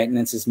long-term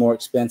maintenance is more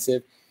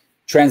expensive.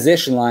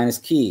 Transition line is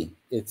key.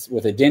 it's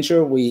with a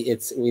denture,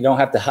 we don't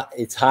have to,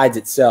 it hides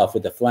itself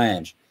with the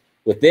flange.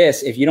 With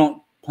this, if you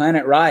don't plan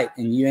it right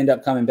and you end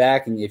up coming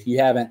back, and if you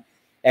haven't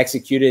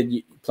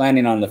executed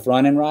planning on the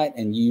front end right,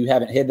 and you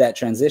haven't hid that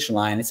transition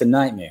line, it's a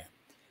nightmare.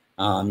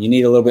 You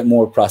need a little bit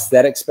more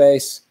prosthetic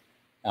space.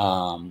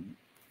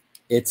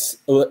 It's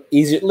a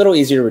little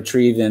easier to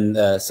retrieve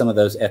than some of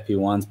those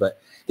FP1s.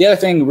 But the other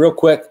thing, real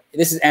quick,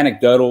 this is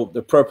anecdotal,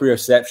 the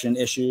proprioception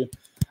issue.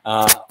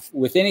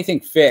 With anything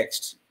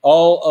fixed,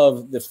 all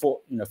of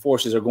the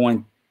forces are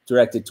going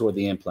directed toward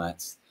the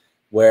implants.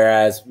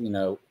 Whereas,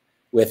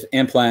 with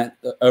implant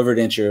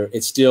overdenture,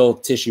 it's still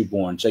tissue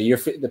borne. So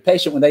the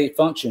patient, when they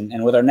function,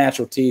 and with our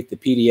natural teeth, the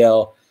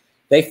PDL,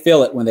 they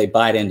feel it when they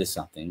bite into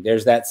something.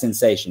 There's that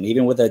sensation.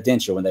 Even with a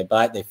denture, when they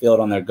bite, they feel it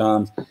on their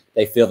gums.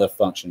 They feel the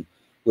function.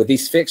 With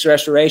these fixed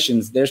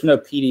restorations, there's no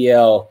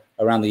PDL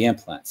around the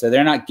implant. So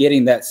they're not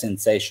getting that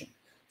sensation.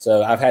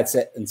 So I've had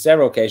in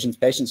several occasions,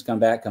 patients come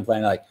back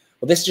complaining like,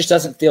 well, this just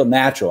doesn't feel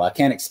natural. I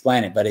can't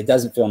explain it, but it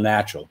doesn't feel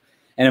natural.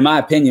 And in my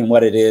opinion,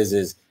 what it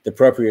is the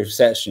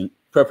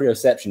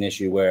proprioception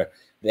issue, where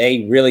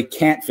they really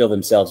can't feel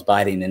themselves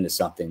biting into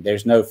something.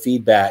 There's no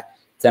feedback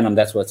telling them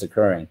that's what's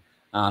occurring.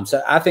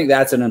 So I think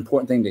that's an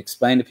important thing to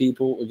explain to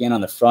people, again, on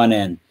the front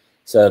end,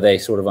 so they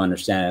sort of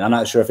understand it. I'm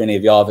not sure if any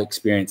of y'all have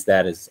experienced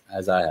that as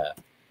I have.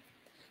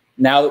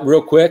 Now,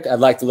 real quick,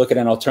 I'd like to look at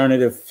an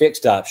alternative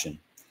fixed option,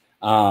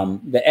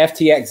 the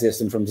FTX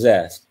system from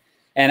Zest.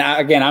 And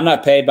again, I'm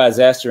not paid by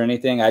Zest or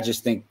anything. I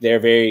just think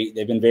they've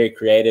been very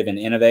creative and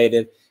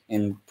innovative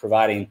in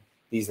providing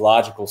these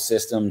logical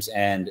systems,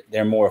 and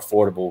they're more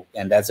affordable.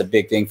 And that's a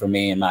big thing for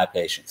me and my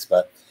patients.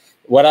 But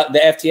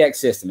the FTX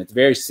system, it's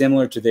very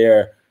similar to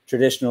their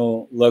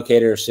traditional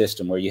locator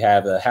system, where you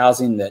have a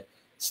housing that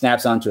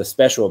snaps onto a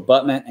special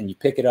abutment and you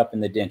pick it up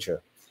in the denture.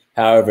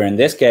 However, in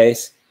this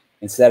case,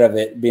 instead of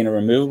it being a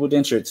removable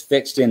denture, it's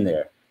fixed in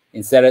there.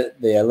 Instead of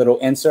the little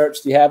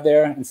inserts you have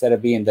there, instead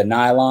of being the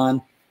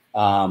nylon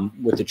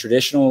with the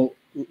traditional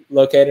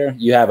locator,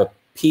 you have a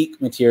PEEK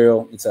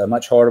material. It's a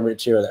much harder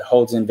material that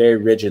holds in very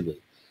rigidly.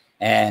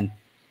 And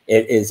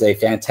it is a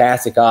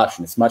fantastic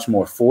option. It's much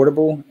more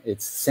affordable.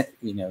 It's,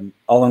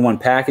 all-in-one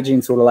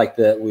packaging, sort of like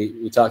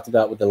we talked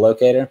about with the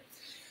locator.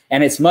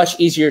 And it's much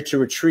easier to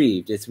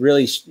retrieve. It's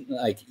really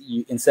like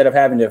instead of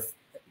having to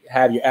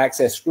have your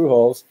access screw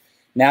holes,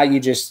 now you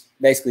just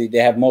basically, they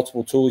have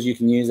multiple tools you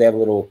can use. They have a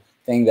little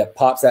thing that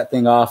pops that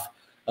thing off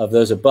of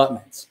those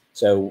abutments.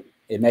 So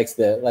it makes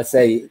let's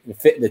say,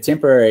 the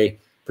temporary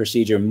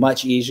procedure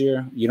much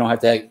easier. You don't have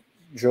to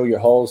drill your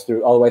holes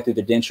all the way through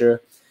the denture.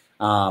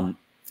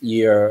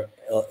 You're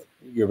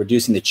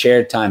reducing the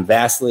chair time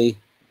vastly,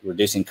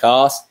 reducing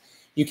costs.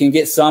 You can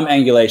get some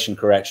angulation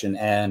correction,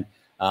 and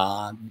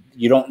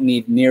you don't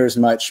need near as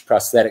much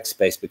prosthetic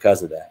space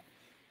because of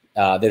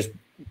that. There's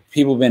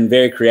people have been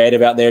very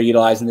creative out there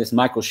utilizing this.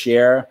 Michael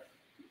Scher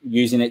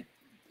using it,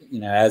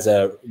 as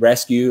a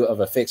rescue of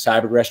a fixed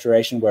hybrid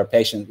restoration, where a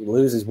patient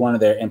loses one of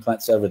their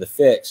implants over the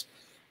fix,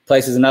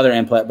 places another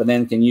implant, but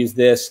then can use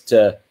this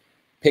to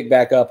pick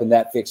back up in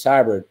that fixed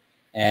hybrid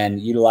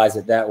and utilize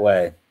it that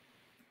way.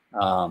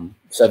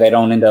 So they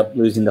don't end up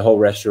losing the whole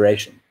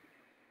restoration.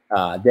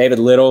 David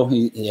Little,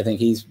 I think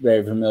he's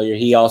very familiar.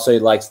 He also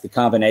likes the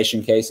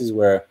combination cases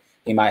where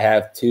he might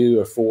have 2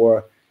 or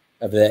 4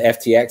 of the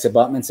FTX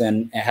abutments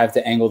and have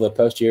to angle the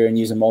posterior and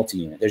use a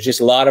multi-unit. There's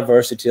just a lot of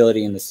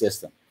versatility in the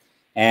system.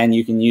 And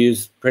you can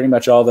use pretty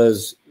much all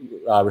those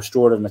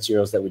restorative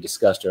materials that we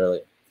discussed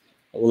earlier.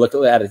 We'll look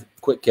at a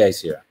quick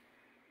case here.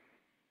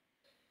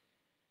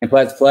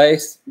 Implants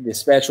placed, the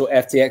special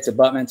FTX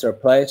abutments are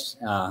placed.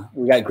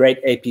 We got great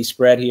AP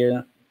spread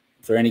here.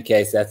 For any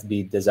case, that's to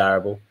be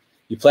desirable.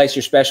 You place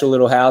your special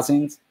little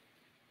housings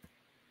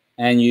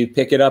and you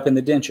pick it up in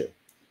the denture,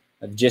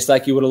 just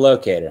like you would a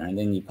locator, and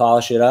then you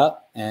polish it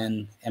up.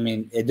 And I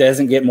mean, it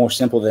doesn't get more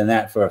simple than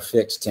that for a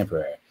fixed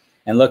temporary.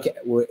 And look,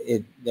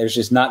 there's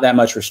just not that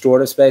much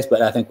restorative space,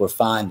 but I think we're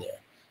fine there.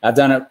 I've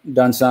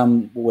done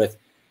some with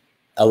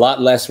a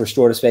lot less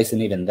restorative space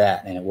than even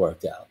that, and it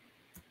worked out.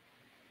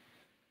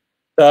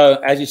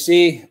 So as you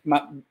see,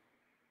 a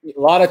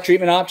lot of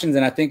treatment options,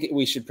 and I think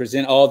we should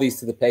present all these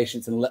to the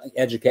patients and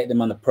educate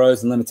them on the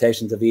pros and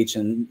limitations of each,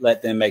 and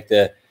let them make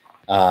the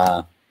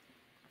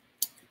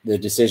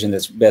decision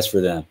that's best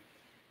for them.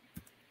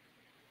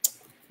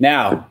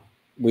 Now,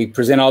 we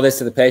present all this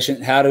to the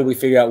patient. How do we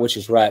figure out which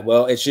is right?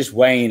 Well, it's just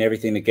weighing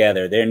everything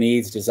together: their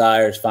needs,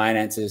 desires,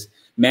 finances,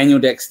 manual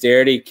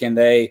dexterity. Can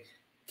they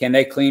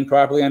clean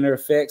properly under a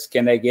fix?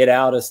 Can they get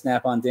out a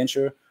snap-on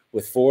denture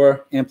with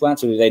 4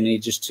 implants, or do they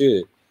need just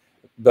 2?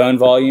 Bone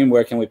volume,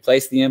 where can we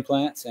place the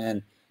implants,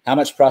 and how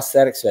much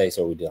prosthetic space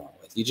are we dealing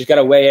with? You just got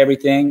to weigh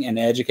everything and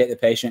educate the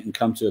patient and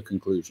come to a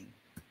conclusion.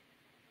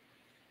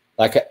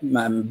 Like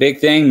my big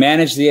thing,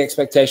 manage the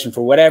expectation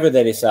for whatever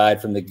they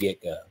decide from the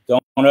get-go.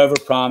 Don't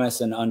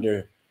overpromise and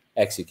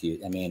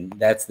under-execute. I mean,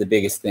 that's the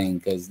biggest thing,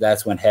 because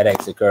that's when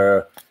headaches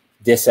occur,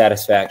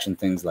 dissatisfaction,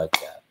 things like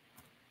that.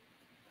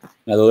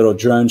 Another little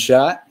drone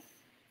shot.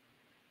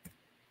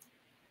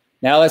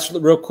 Now let's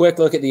real quick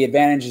look at the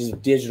advantages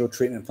of digital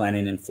treatment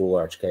planning in full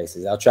arch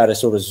cases. I'll try to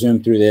sort of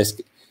zoom through this,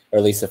 or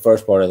at least the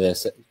first part of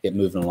this, get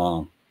moving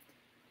along.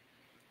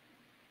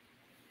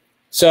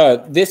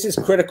 So this is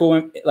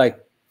critical,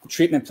 like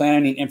treatment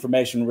planning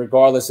information,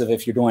 regardless of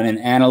if you're doing an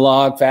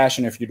analog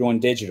fashion or if you're doing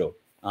digital.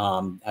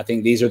 I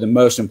think these are the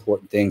most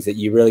important things that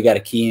you really got to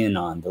key in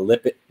on. The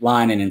lip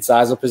line and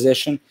incisal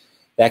position,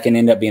 that can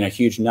end up being a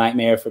huge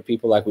nightmare for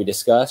people like we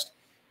discussed.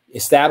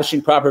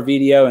 Establishing proper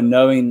VDO and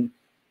knowing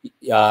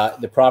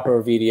the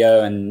proper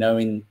VDO and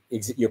knowing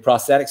your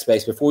prosthetic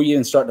space before you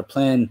even start to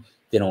plan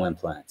dental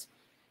implants.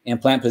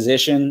 Implant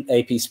position,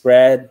 AP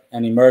spread,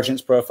 and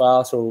emergence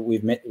profile, so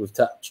we've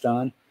touched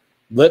on.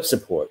 Lip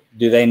support,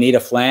 do they need a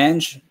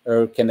flange,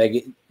 or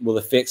will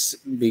the fix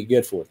be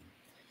good for them?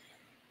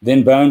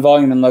 Then bone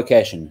volume and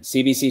location.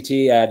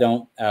 CBCT,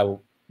 I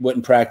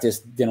wouldn't practice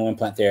dental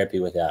implant therapy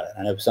without it.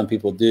 I know some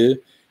people do,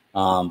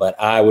 but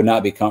I would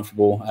not be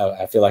comfortable.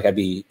 I feel like I'd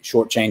be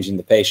shortchanging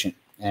the patient,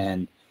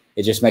 and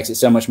it just makes it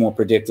so much more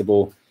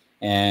predictable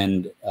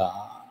and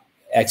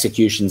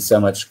execution so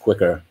much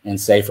quicker and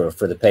safer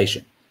for the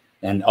patient.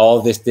 And all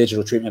of this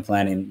digital treatment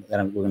planning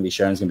that we're going to be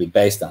sharing is going to be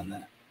based on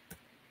that.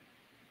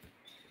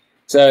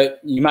 So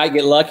you might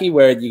get lucky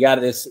where you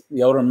got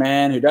the older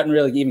man who doesn't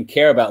really even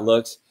care about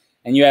looks,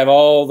 and you have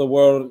all the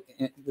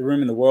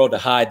room in the world to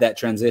hide that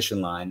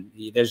transition line.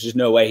 There's just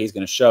no way he's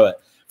going to show it.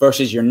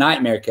 Versus your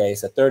nightmare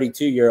case, a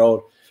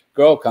 32-year-old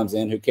girl comes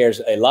in who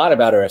cares a lot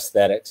about her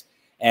aesthetics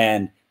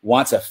and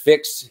wants a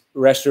fixed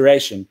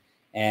restoration.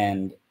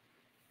 And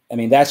I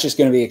mean, that's just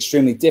going to be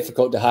extremely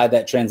difficult to hide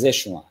that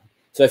transition line.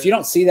 So if you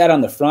don't see that on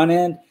the front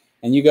end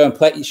and you go and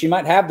play, she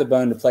might have the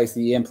bone to place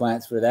the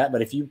implants for that.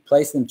 But if you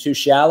place them too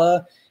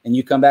shallow and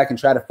you come back and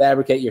try to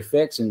fabricate your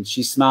fix and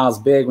she smiles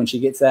big when she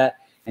gets that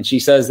and she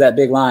says that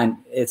big line,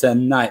 it's a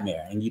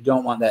nightmare. And you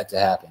don't want that to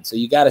happen. So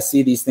you got to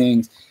see these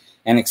things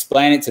and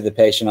explain it to the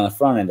patient on the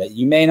front end that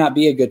you may not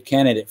be a good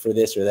candidate for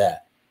this or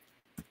that.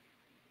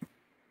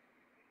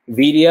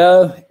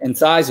 VDO,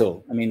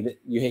 incisal. I mean,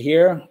 you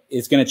hear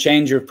it's going to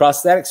change your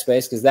prosthetic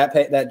space because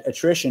that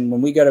attrition,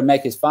 when we go to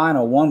make his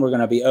final, one, we're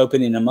going to be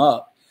opening him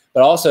up,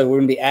 but also we're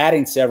going to be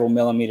adding several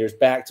millimeters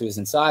back to his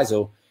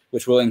incisal,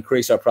 which will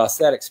increase our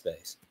prosthetic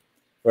space.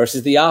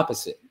 Versus the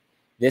opposite.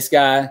 This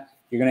guy,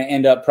 you're going to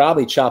end up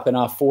probably chopping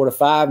off 4 to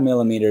 5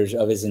 millimeters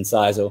of his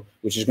incisal,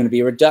 which is going to be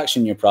a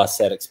reduction in your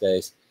prosthetic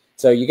space.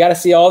 So you got to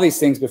see all these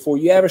things before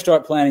you ever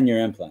start planning your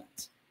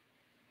implants.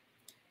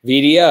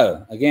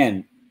 VDO,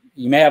 again,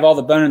 you may have all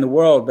the bone in the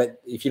world,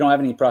 but if you don't have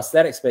any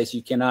prosthetic space,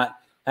 you cannot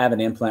have an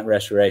implant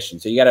restoration.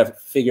 So you got to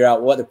figure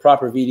out what the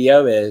proper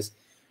VDO is.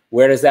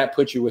 Where does that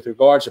put you with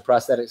regards to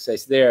prosthetic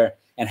space there,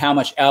 and how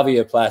much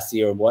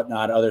alveoplasty or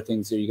whatnot, other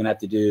things that you're going to have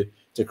to do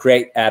to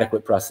create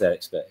adequate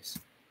prosthetic space.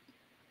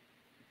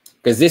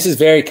 Because this is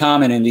very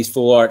common in these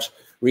full arch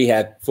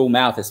rehab, full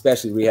mouth,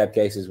 especially rehab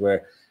cases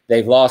where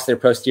they've lost their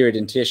posterior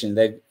dentition.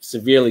 They've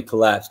severely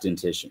collapsed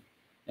dentition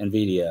and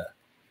VDO.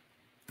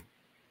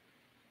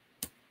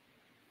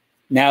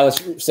 Now let's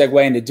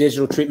segue into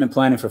digital treatment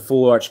planning for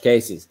full arch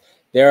cases.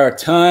 There are a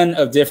ton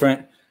of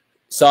different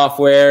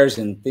softwares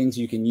and things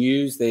you can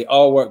use. They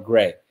all work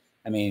great.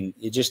 I mean,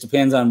 it just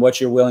depends on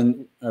what you're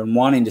willing or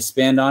wanting to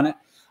spend on it.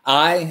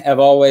 I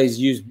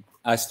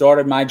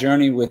started my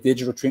journey with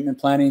digital treatment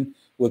planning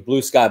with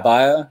Blue Sky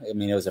Bio. I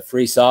mean, it was a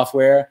free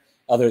software.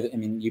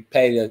 You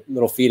pay a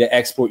little fee to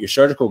export your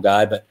surgical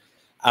guide, but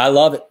I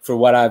love it for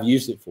what I've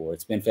used it for.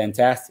 It's been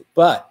fantastic.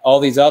 But all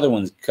these other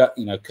ones,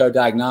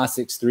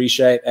 Co-Diagnostics,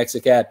 3Shape,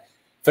 Exocad,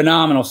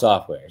 phenomenal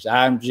softwares.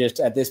 I'm just,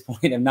 at this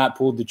point, have not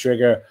pulled the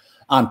trigger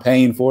on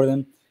paying for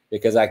them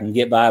because I can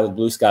get by with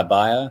Blue Sky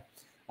Bio.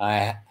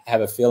 I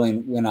have a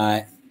feeling when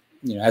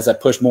as I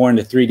push more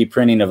into 3D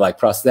printing of like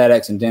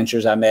prosthetics and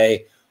dentures, I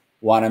may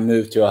want to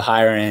move to a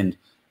higher end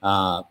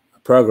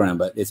program,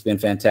 but it's been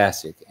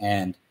fantastic.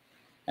 And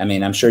I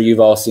mean, I'm sure you've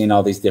all seen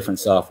all these different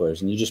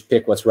softwares, and you just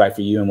pick what's right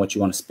for you and what you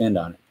want to spend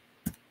on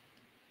it.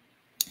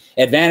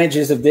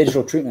 Advantages of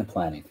digital treatment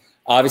planning.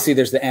 Obviously,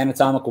 there's the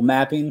anatomical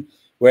mapping.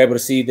 We're able to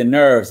see the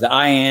nerves, the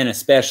IN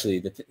especially,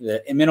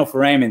 the mental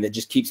foramen that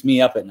just keeps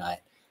me up at night.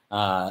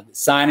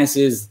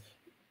 Sinuses,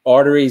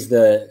 arteries,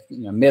 the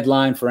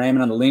midline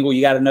foramen on the lingual.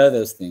 You got to know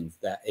those things.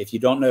 That if you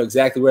don't know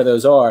exactly where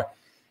those are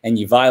and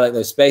you violate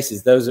those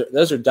spaces, those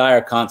are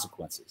dire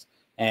consequences.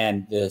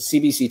 And the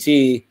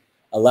CBCT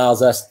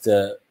allows us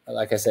to,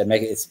 like I said,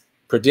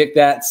 predict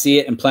that, see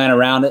it, and plan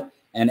around it,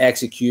 and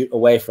execute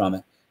away from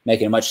it,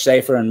 making it much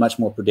safer and much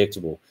more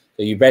predictable.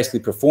 So you're basically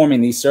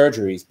performing these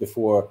surgeries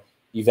before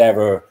you've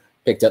ever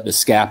picked up the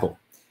scalpel.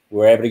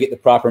 We're able to get the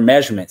proper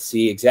measurements,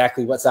 see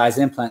exactly what size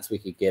implants we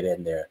could get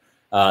in there.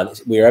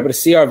 We were able to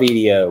see our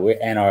VDO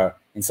and our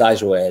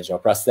incisal edge, our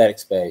prosthetic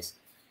space,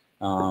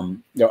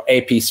 our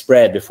AP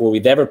spread before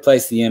we've ever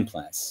placed the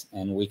implants.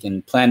 And we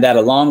can plan that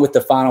along with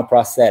the final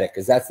prosthetic,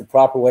 because that's the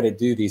proper way to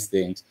do these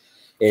things,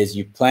 is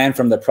you plan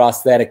from the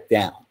prosthetic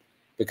down.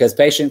 Because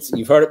patients,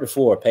 you've heard it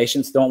before,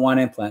 patients don't want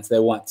implants, they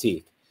want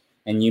teeth.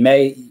 And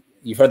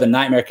you've heard the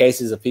nightmare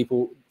cases of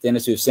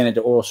dentists who've sent it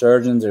to oral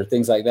surgeons or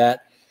things like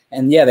that.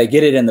 And yeah, they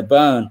get it in the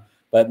bone,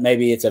 but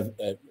maybe it's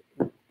a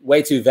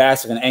way too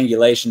vast of an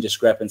angulation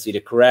discrepancy to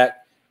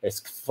correct. It's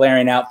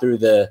flaring out through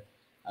the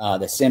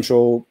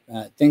central,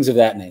 things of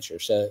that nature.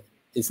 So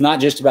it's not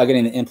just about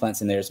getting the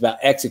implants in there. It's about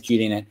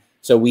executing it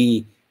so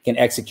we can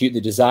execute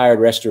the desired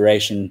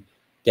restoration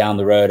down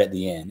the road at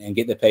the end and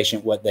get the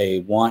patient what they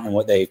want and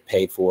what they've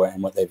paid for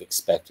and what they've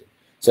expected.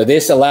 So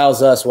this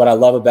allows us, what I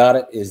love about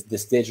it is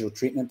this digital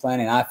treatment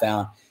planning. I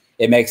found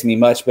it makes me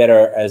much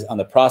better as on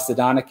the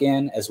prosthodontic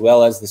end as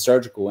well as the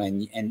surgical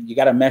end. And you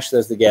got to mesh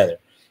those together.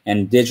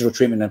 And digital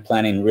treatment and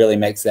planning really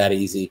makes that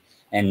easy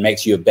and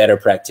makes you a better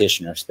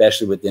practitioner,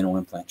 especially with dental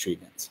implant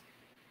treatments.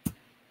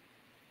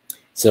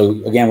 So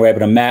again, we're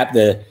able to map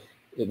the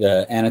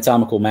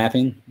anatomical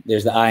mapping.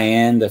 There's the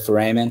IN, the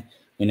foramen.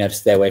 We know to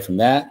stay away from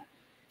that.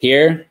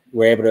 Here,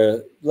 we're able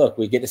to look,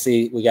 we get to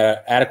see, we got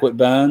an adequate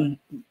bone,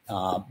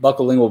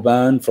 buccolingual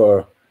bone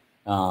for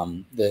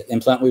the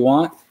implant we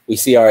want. We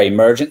see our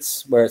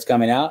emergence where it's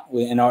coming out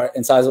in our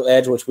incisal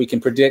edge, which we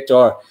can predict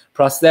our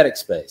prosthetic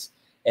space.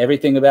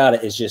 Everything about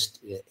it is just,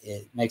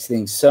 it makes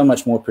things so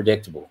much more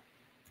predictable.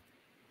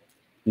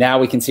 Now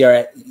we can see our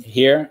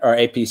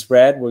AP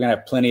spread. We're going to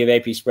have plenty of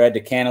AP spread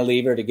to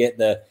cantilever to get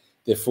the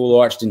full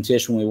arch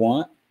dentition we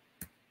want.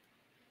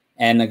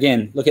 And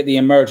again, look at the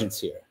emergence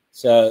here.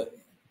 So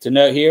to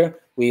note here,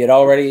 we had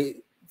already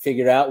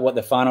figured out what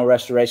the final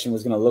restoration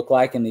was going to look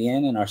like in the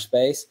end in our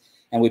space.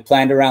 And we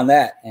planned around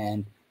that,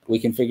 and we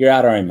can figure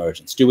out our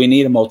emergence. Do we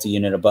need a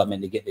multi-unit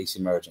abutment to get this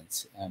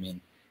emergence? I mean,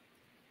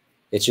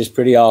 it's just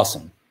pretty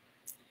awesome.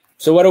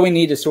 So what do we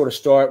need to sort of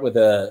start with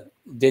a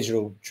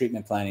digital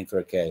treatment planning for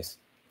a case?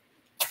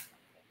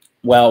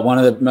 Well, one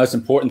of the most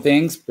important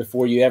things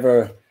before you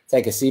ever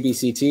take a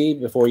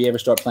CBCT, before you ever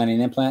start planning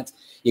implants,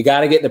 you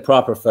got to get the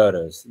proper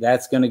photos.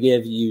 That's going to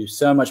give you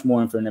so much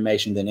more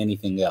information than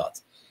anything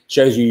else.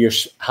 Shows you your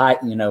height,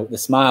 you know, the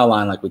smile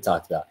line like we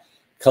talked about,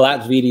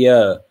 collapsed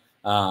VDO,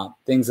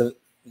 things of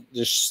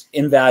just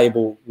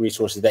invaluable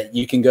resources that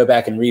you can go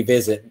back and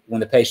revisit when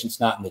the patient's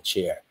not in the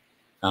chair.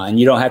 And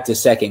you don't have to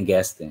second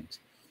guess things.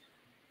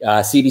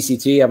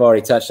 CBCT, I've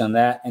already touched on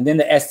that. And then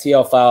the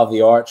STL file of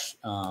the arch.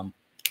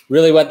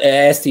 Really what the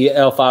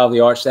STL file of the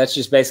arch, that's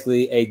just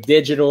basically a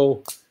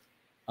digital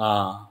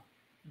file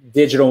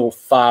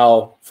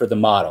for the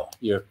model,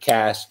 your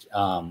cast.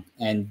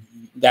 And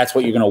that's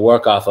what you're going to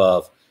work off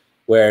of,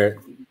 where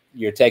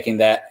you're taking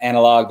that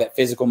analog, that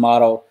physical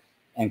model,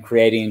 and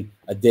creating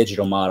a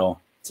digital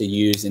model to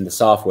use in the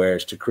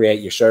softwares to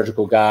create your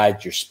surgical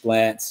guides, your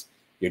splints,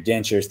 your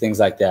dentures, things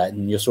like that.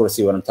 And you'll sort of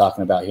see what I'm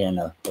talking about here in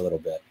a little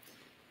bit.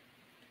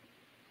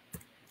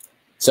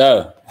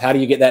 So how do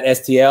you get that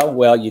STL?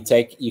 Well, you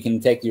can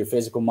take your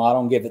physical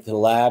model and give it to the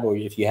lab, or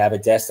if you have a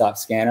desktop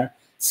scanner,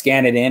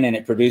 scan it in and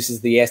it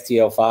produces the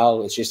STL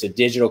file. It's just a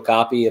digital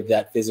copy of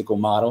that physical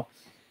model.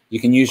 You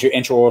can use your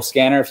intraoral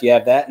scanner if you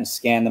have that and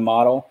scan the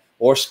model,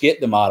 or skip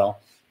the model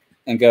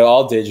and go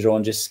all digital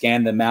and just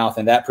scan the mouth,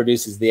 and that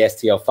produces the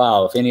STL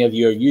file. If any of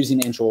you are using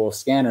intraoral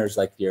scanners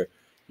like your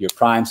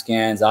Prime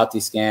scans,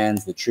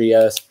 OptiScans, the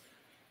Trios,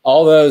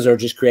 all those are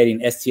just creating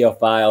STL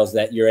files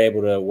that you're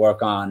able to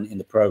work on in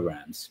the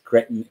programs,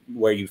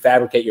 where you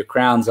fabricate your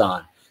crowns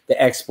on.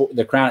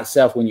 The crown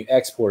itself, when you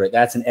export it,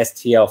 that's an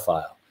STL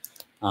file.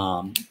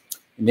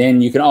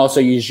 Then you can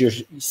also use your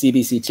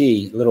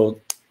CBCT,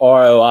 little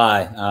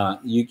ROI.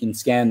 You can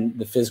scan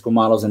the physical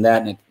models in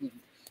that, and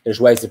there's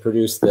ways to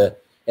produce the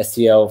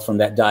STL from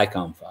that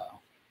DICOM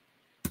file.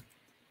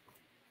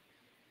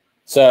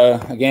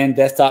 So again,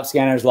 desktop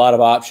scanners, a lot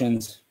of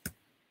options.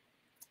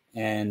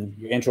 And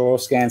your intraoral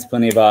scans,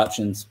 plenty of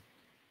options.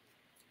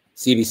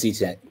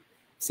 CBCT.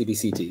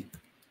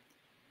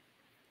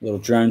 Little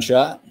drone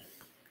shot.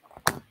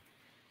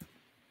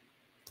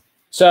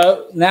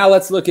 So now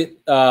let's look at,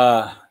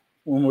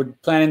 when we're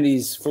planning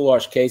these full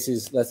arch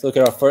cases, let's look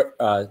at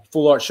our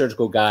full arch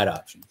surgical guide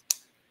options.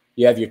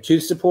 You have your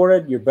tooth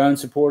supported, your bone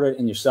supported,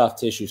 and your soft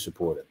tissue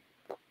supported.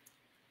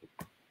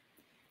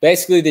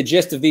 Basically, the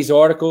gist of these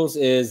articles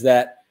is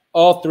that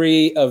all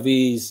three of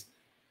these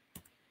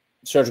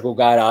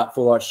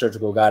full arch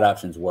surgical guide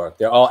options work.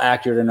 They're all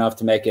accurate enough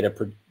to make it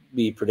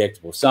be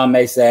predictable. Some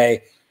may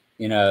say,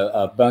 you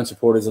know, bone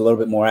supported is a little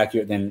bit more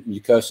accurate than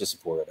mucosa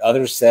supported.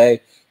 Others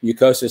say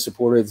mucosa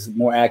supported is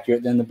more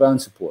accurate than the bone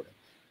supported.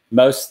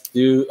 Most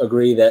do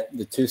agree that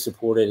the tooth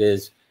supported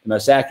is the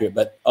most accurate,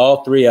 but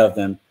all three of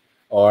them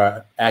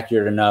are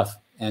accurate enough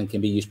and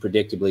can be used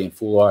predictably in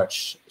full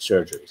arch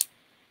surgeries.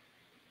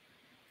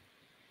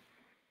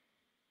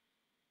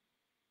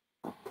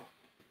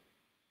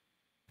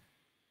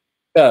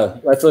 So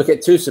let's look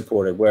at tooth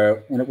supported,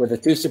 where with the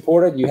tooth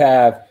supported, you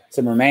have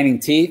some remaining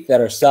teeth that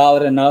are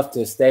solid enough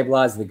to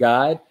stabilize the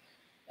guide.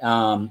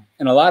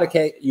 In a lot of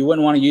cases, you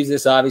wouldn't want to use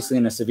this, obviously,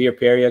 in a severe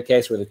perio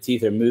case where the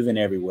teeth are moving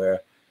everywhere.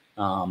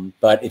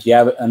 But if you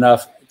have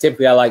enough,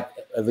 typically I like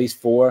at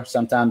least 4.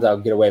 Sometimes I'll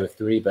get away with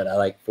 3, but I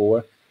like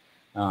 4.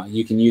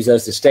 You can use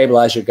those to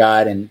stabilize your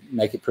guide and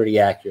make it pretty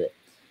accurate.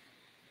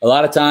 A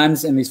lot of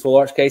times in these full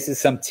arch cases,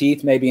 some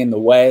teeth may be in the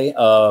way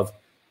of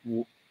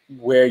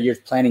where you're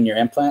planning your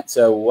implant.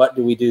 So what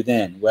do we do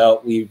then?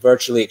 Well, we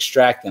virtually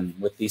extract them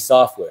with these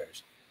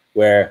softwares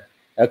where,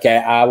 okay,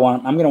 I'm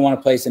going to want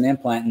to place an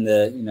implant in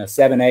the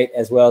 7-8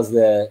 as well as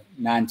the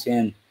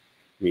 9-10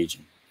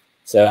 region.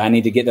 So I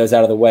need to get those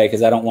out of the way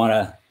because I don't want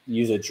to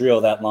use a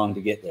drill that long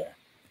to get there.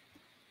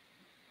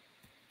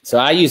 So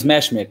I use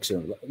Mesh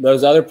Mixer.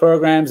 Those other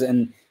programs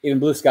and even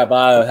Blue Sky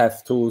Bio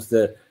have tools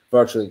to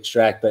virtually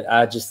extract, but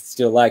I just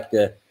still like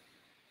the,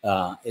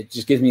 it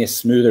just gives me a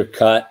smoother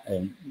cut,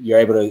 and you're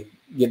able to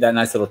get that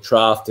nice little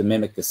trough to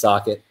mimic the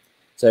socket.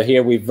 So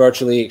here we've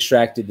virtually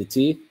extracted the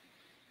teeth,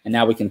 and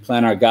now we can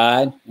plan our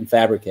guide and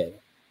fabricate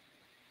it.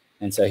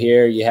 And so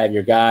here you have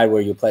your guide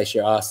where you place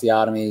your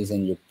osteotomies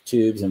and your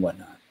tubes and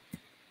whatnot.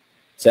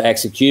 So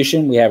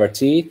execution, we have our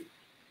teeth.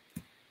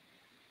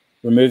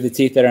 Remove the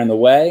teeth that are in the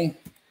way,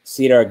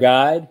 seat our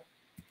guide,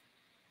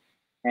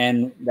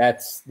 and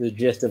that's the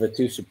gist of a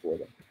tooth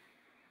supported.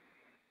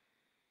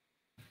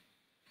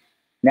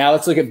 Now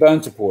let's look at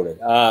bone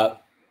supported.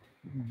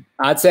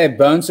 I'd say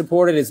bone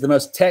supported is the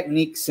most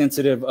technique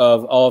sensitive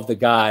of all of the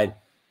guide,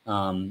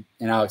 and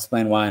I'll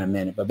explain why in a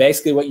minute. But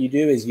basically what you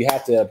do is you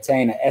have to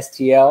obtain an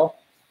STL,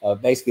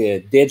 basically a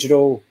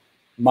digital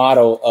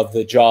model of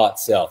the jaw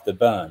itself, the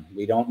bone.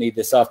 We don't need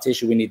the soft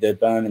tissue, we need the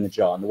bone in the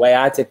jaw. And the way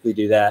I typically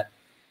do that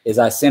is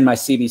I send my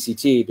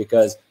CBCT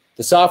because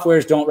the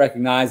softwares don't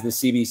recognize the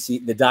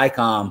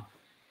DICOM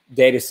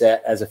data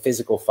set as a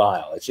physical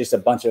file. It's just a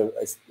bunch of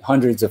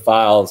hundreds of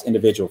files,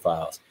 individual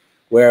files,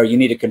 where you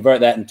need to convert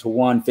that into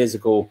one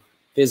physical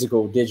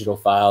digital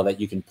file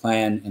that you can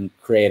plan and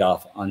create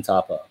on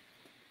top of.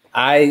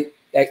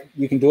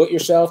 You can do it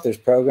yourself. There's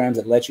programs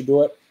that let you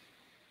do it.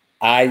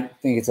 I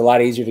think it's a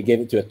lot easier to give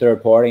it to a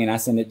third party, and I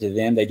send it to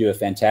them. They do a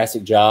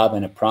fantastic job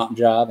and a prompt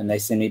job, and they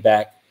send me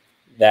back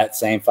that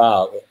same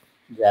file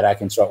that I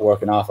can start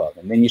working off of.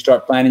 And then you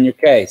start planning your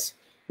case.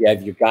 You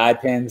have your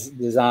guide pins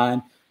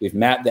designed. We've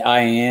mapped the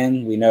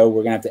IAN. We know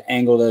we're going to have to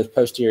angle those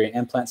posterior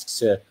implants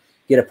to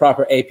get a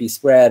proper AP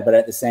spread, but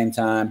at the same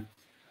time,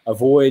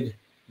 avoid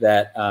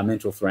that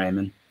mental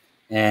framing.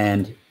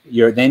 And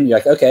you're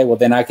like, okay, well,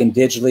 then I can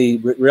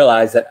digitally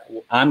realize that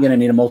I'm going to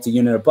need a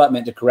multi-unit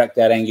abutment to correct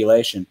that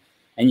angulation.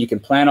 And you can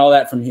plan all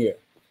that from here.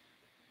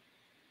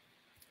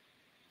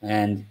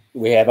 And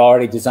we have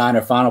already designed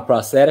our final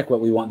prosthetic,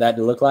 what we want that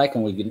to look like,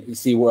 and we can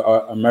see where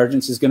our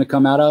emergence is going to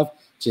come out of,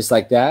 just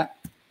like that.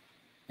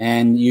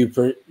 And you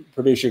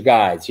produce your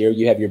guides. Here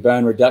you have your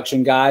bone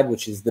reduction guide,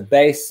 which is the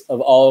base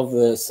of all of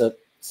the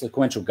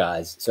sequential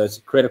guides. So it's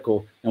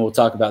critical, and we'll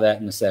talk about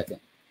that in a second.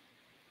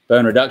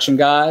 Bone reduction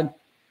guide.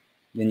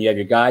 Then you have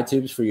your guide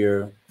tubes for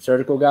your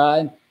surgical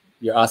guide,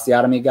 your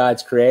osteotomy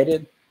guides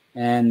created,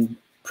 and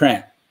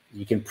print.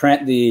 You can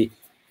print the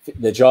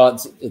jaw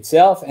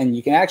itself, and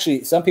you can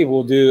actually, some people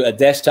will do a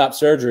desktop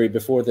surgery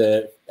before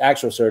the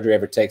actual surgery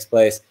ever takes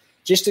place,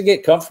 just to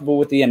get comfortable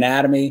with the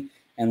anatomy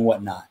and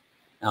whatnot.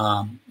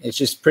 It's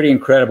just pretty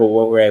incredible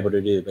what we're able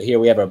to do. But here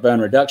we have our bone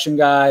reduction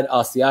guide,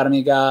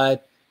 osteotomy guide,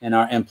 and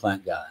our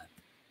implant guide.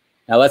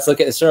 Now let's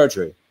look at the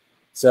surgery.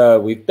 So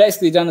we've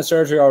basically done the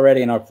surgery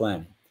already in our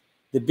planning.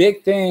 The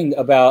big thing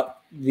about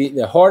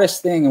the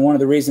hardest thing, and one of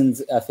the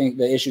reasons I think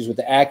the issues with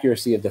the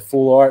accuracy of the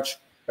full arch,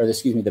 or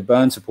the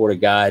bone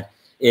supported guide,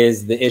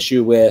 is the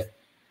issue with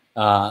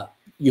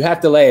you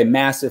have to lay a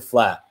massive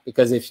flap,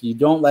 because if you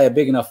don't lay a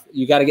big enough,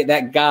 you got to get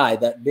that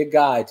big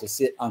guide to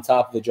sit on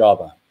top of the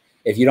jawbone.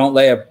 If you don't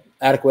lay a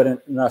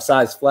adequate enough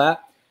size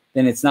flap,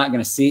 then it's not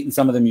going to seat, and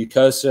some of the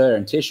mucosa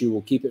and tissue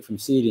will keep it from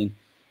seating.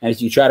 And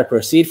if you try to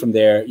proceed from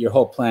there, your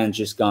whole plan's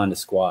just gone to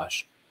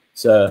squash.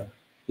 So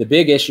the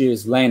big issue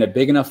is laying a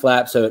big enough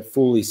flap so it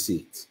fully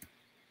seats.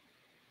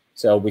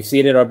 So we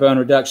seated our bone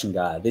reduction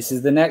guide. This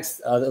is the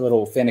next other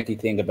little finicky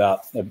thing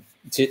about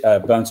a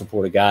bone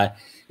supported guide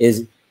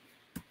is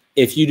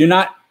if you do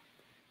not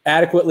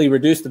adequately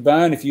reduce the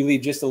bone, if you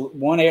leave just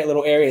one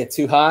little area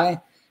too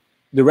high,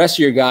 the rest of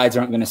your guides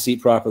aren't going to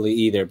seat properly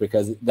either,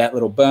 because that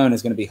little bone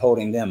is going to be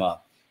holding them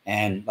up.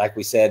 And like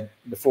we said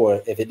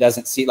before, if it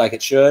doesn't seat like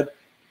it should,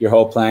 your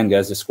whole plan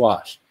goes to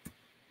squash.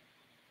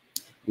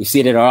 We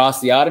seated our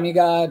osteotomy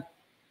guide,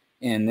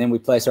 and then we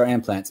place our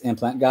implants.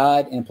 Implant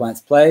guide,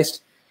 implants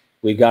placed.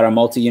 We've got our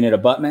multi-unit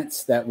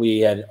abutments that we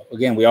had,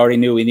 again, we already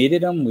knew we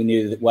needed them. We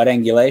knew what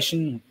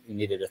angulation. We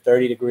needed a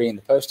 30 degree in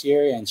the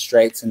posterior and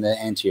straights in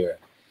the anterior.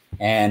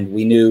 And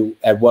we knew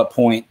at what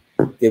point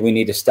did we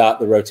need to stop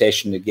the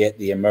rotation to get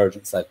the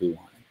emergence like we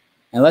wanted.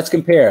 And let's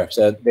compare.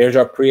 So there's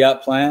our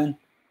pre-op plan.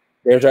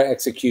 There's our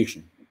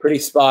execution. Pretty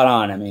spot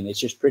on. I mean, it's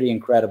just pretty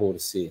incredible to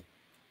see.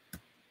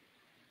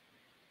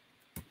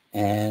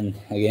 And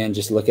again,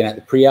 just looking at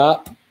the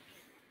pre-op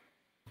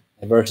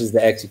versus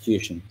the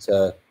execution.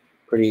 So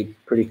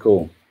pretty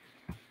cool.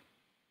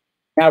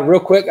 Now, real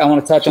quick, I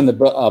want to touch on the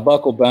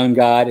buccal bone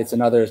guide. It's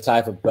another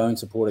type of bone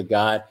supported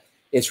guide.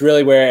 It's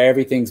really where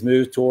everything's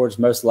moved towards.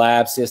 Most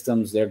lab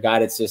systems, their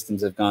guided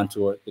systems have gone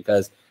to it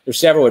because there's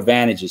several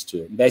advantages to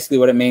it. And basically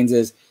what it means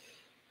is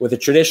with a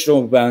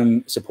traditional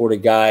bone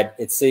supported guide,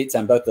 it seats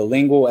on both the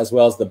lingual as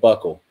well as the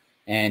buccal.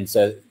 And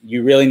so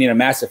you really need a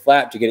massive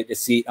flap to get it to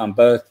seat on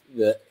both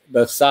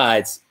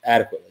sides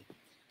adequately.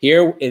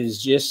 Here it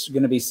is just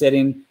going to be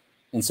sitting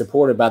and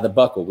supported by the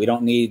buccal. We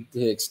don't need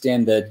to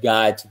extend the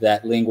guide to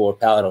that lingual or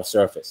palatal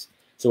surface.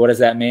 So what does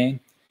that mean?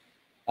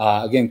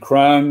 Again,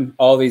 Chrome,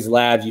 all these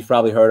labs, you've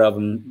probably heard of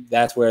them.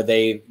 That's where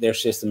their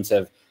systems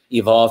have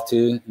evolved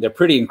to. They're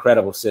pretty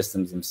incredible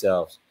systems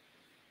themselves.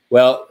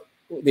 Well,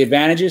 the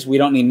advantages, we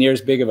don't need near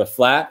as big of a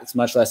flap. It's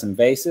much less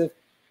invasive.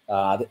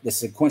 The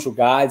sequential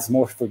guide's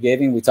more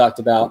forgiving. We talked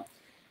about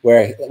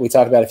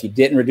if you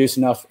didn't reduce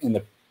enough in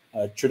the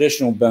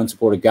traditional bone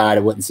supported guide,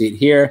 I wouldn't see it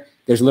here.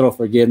 There's little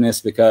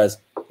forgiveness because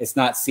it's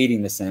not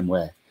seating the same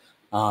way.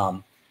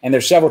 And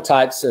there's several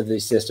types of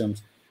these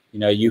systems. You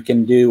know, you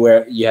can do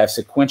where you have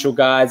sequential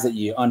guides that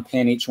you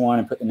unpin each one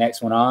and put the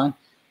next one on.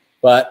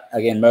 But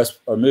again, most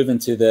are moving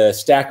to the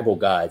stackable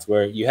guides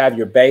where you have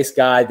your base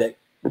guide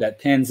that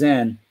pins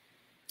in,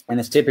 and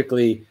it's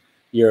typically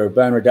your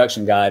bone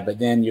reduction guide, but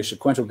then your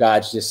sequential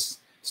guides just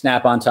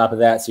snap on top of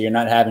that, so you're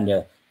not having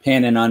to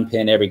pin and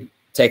unpin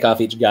take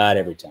off each guide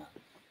every time.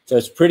 So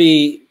it's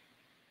pretty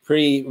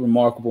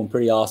remarkable and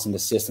pretty awesome, the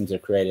systems they're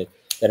created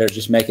that are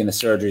just making the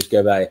surgeries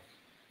go by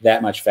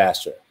that much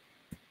faster.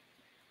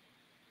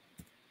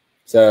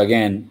 So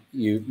again,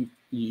 you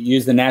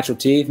use the natural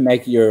teeth,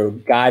 make your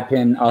guide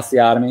pin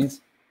osteotomies,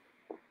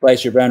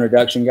 place your bone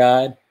reduction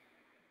guide,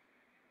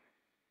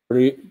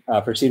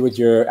 proceed with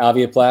your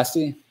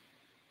alveoplasty,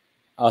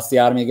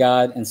 osteotomy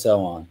guide, and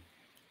so on.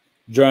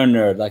 Drone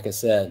nerd, like I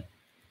said.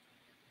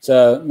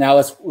 So now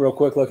let's real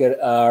quick look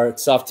at our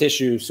soft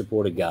tissue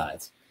supported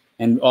guides.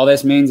 And all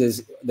this means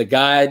is the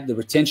guide, the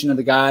retention of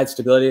the guide,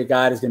 stability of the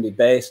guide is going to be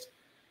based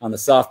on the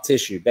soft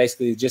tissue,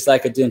 basically just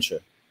like a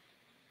denture.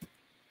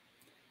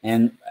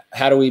 And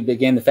how do we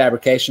begin the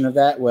fabrication of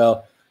that?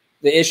 Well,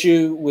 the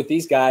issue with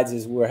these guides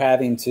is we're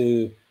having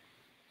to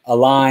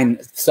align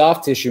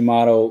soft tissue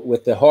model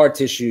with the hard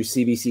tissue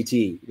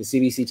CBCT. The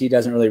CBCT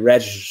doesn't really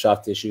register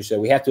soft tissue, so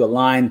we have to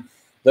align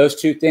those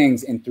two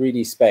things in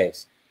 3D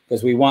space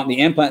because we want the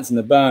implants in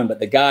the bone, but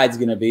the guide's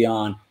going to be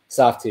on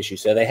soft tissue.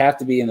 So they have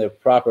to be in the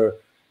proper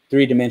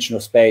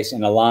three-dimensional space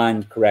and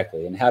aligned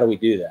correctly. And how do we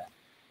do that?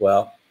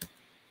 Well,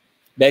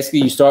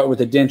 basically, you start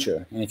with a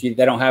denture, and if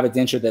they don't have a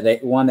denture,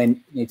 they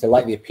need to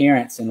like the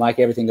appearance and like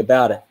everything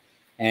about it,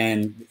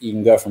 and you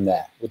can go from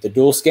that. With the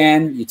dual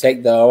scan, you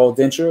take the old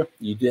denture,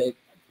 you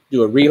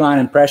do a reline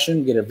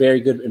impression, get a very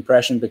good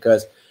impression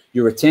because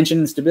your retention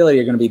and stability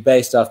are going to be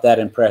based off that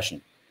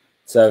impression.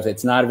 So if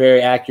it's not a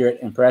very accurate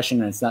impression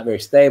and it's not very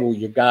stable,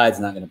 your guide's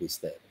not going to be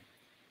stable.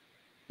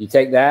 You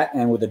take that,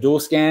 and with a dual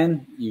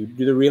scan, you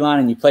do the reline,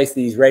 and you place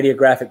these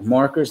radiographic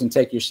markers and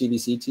take your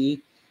CBCT,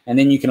 and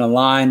then you can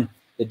align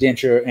the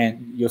denture,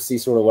 and you'll see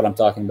sort of what I'm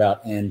talking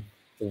about in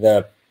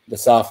the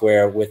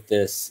software with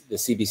the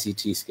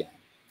CBCT scan.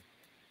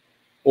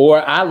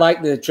 Or I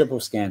like the triple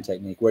scan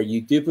technique where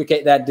you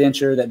duplicate that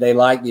denture that they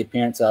like the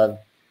appearance of.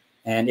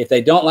 And if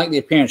they don't like the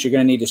appearance, you're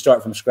going to need to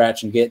start from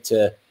scratch and get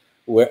to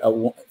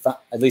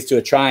at least to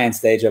a try-in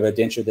stage of a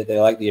denture that they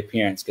like the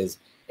appearance, because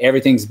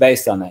everything's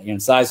based on that. Your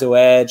incisal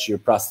edge, your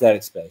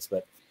prosthetic space.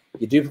 But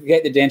you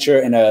duplicate the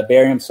denture in a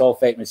barium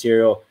sulfate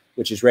material,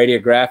 which is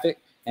radiographic,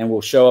 and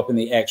will show up in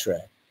the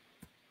x-ray.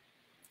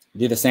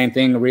 Do the same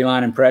thing, a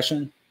reline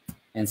impression,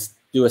 and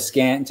do a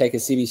scan, take a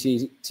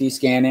CBCT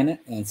scan in it,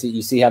 and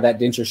you see how that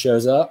denture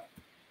shows up.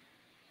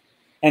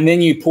 And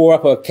then you pour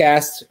up a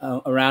cast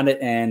around it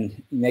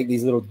and make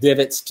these little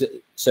divots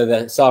so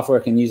the software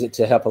can use it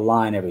to help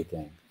align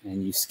everything.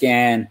 And you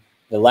scan,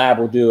 the lab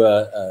will do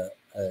a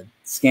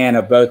scan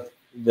of both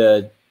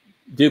the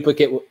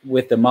duplicate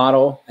with the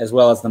model as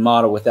well as the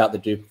model without the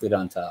duplicate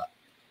on top.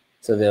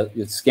 So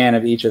the scan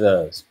of each of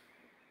those.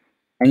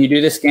 And you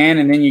do the scan,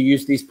 and then you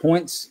use these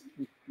points.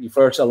 You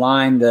first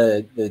align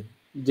the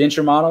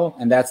denture model,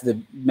 and that's the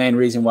main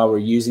reason why we're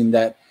using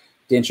that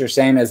denture,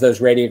 same as those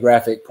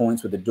radiographic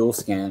points with the dual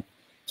scan,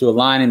 to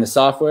align in the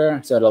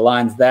software. So it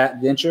aligns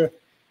that denture,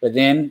 but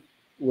then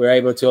we're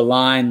able to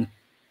align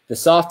the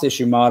soft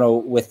tissue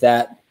model with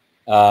that,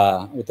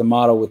 with the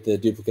model with the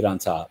duplicate on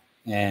top.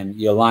 And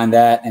you align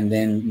that, and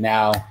then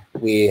now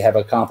we have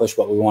accomplished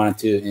what we wanted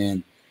to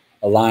in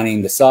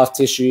aligning the soft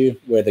tissue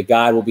where the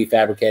guide will be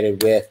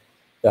fabricated with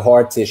the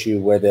hard tissue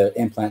where the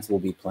implants will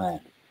be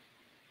planned.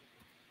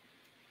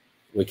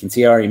 We can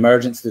see our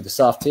emergence through the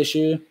soft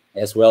tissue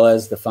as well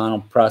as the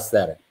final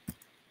prosthetic.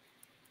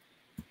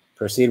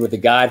 Proceed with the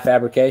guide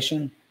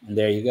fabrication, and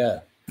there you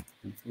go.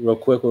 Real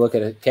quick, we'll look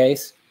at a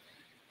case.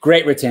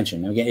 Great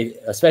retention. Again,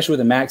 especially with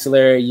the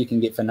maxillary, you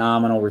can get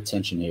phenomenal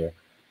retention here.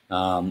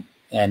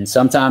 And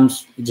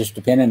sometimes, just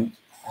depending,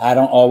 I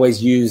don't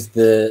always use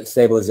the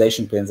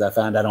stabilization pins. I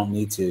find I don't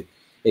need to.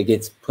 It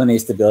gets plenty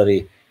of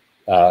stability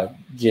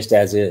just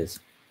as is.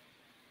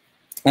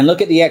 And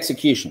look at the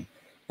execution.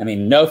 I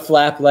mean, no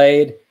flap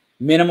laid,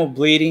 minimal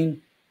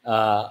bleeding.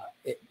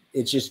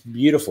 It's just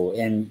beautiful.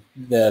 And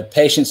the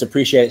patients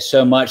appreciate it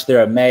so much.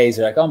 They're amazed.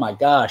 They're like, oh my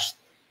gosh,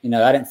 you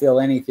know, I didn't feel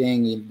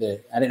anything.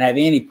 I didn't have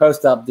any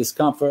post-op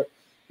discomfort.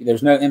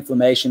 There's no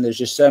inflammation. There's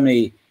just so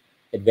many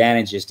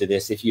advantages to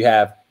this. If you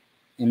have,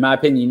 in my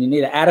opinion, you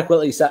need an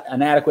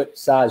adequate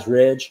size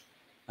ridge.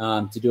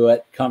 to do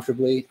it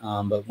comfortably.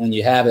 But when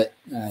you have it,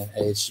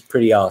 it's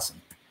pretty awesome.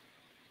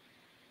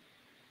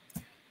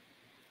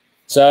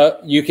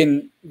 So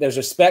there's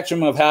a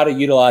spectrum of how to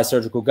utilize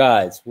surgical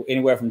guides,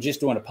 anywhere from just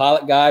doing a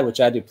pilot guide, which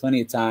I do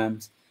plenty of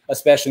times,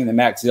 especially in the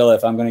maxilla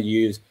if I'm going to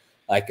use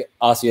like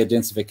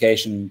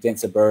osteodensification,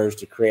 densa burrs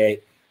to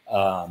create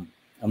a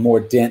more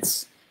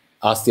dense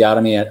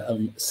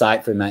osteotomy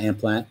site for my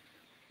implant.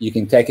 You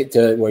can take it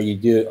to where you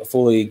do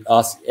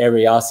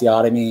every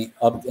osteotomy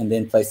up and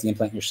then place the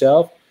implant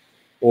yourself.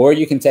 Or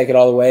you can take it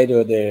all the way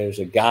to there's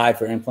a guide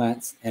for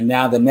implants. And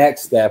now the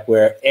next step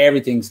where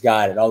everything's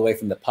guided all the way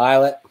from the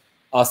pilot,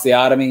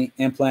 osteotomy,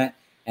 implant,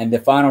 and the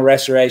final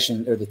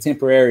restoration or the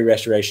temporary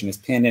restoration is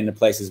pinned into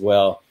place as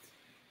well.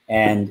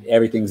 And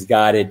everything's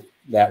guided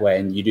that way.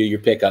 And you do your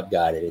pickup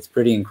guided. It's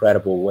pretty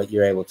incredible what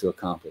you're able to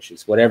accomplish.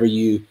 It's whatever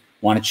you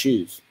want to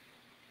choose.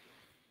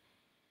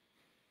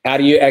 How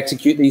do you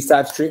execute these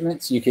types of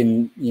treatments? You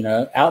can,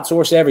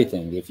 outsource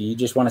everything. If you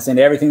just want to send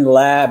everything to the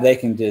lab, they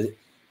can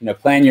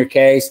plan your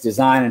case,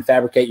 design and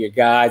fabricate your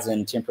guides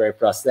and temporary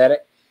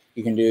prosthetic.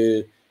 You can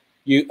do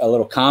a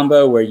little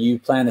combo where you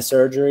plan the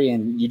surgery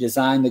and you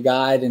design the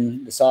guide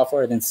and the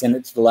software, then send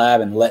it to the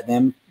lab and let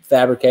them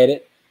fabricate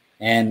it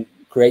and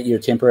create your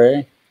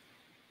temporary.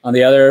 On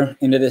the other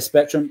end of the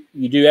spectrum,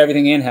 you do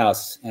everything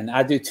in-house. And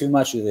I do too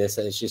much of this.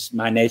 It's just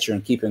my nature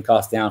in keeping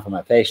costs down for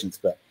my patients.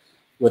 But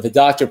where the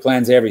doctor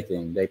plans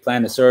everything. They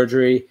plan the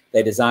surgery,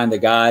 they design the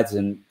guides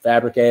and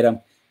fabricate them,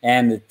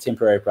 and the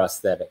temporary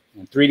prosthetic.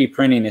 And 3D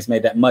printing has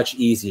made that much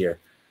easier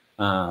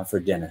for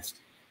dentists.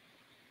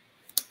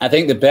 I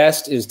think the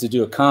best is to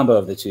do a combo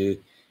of the two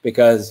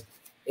because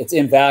it's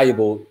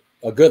invaluable.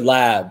 A good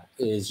lab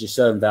is just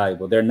so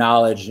invaluable. Their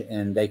knowledge,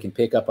 and they can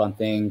pick up on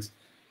things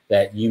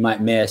that you might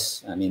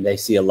miss. I mean, they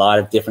see a lot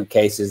of different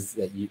cases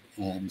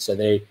and so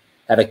they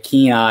have a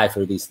keen eye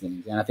for these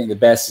things. And I think the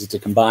best is to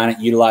combine it,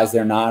 utilize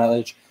their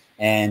knowledge,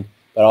 but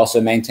also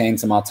maintain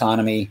some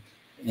autonomy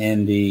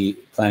in the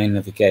planning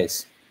of the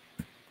case.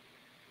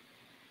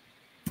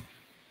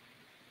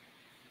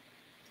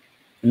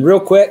 And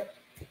real quick,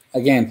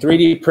 again,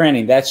 3D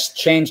printing, that's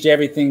changed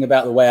everything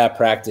about the way I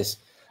practice.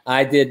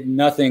 I did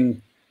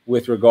nothing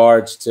with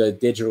regards to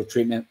digital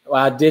treatment.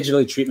 Well, I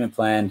digitally treatment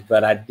planned,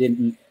 but I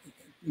didn't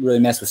really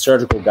mess with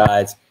surgical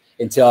guides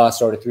until I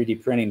started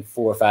 3D printing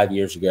 4 or 5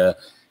 years ago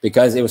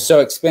because it was so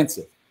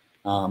expensive.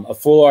 A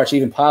full arch,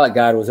 even pilot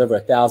guide was over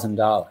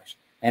 $1,000.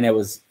 And it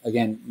was,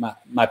 again,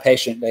 my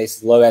patient base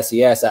is low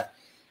SES.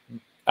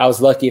 I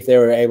was lucky if they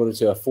were able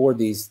to afford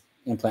these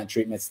implant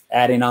treatments.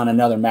 Adding on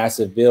another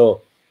massive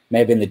bill may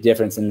have been the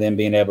difference in them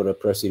being able to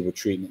proceed with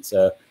treatment.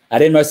 So I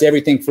did most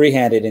everything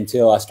free-handed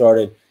until I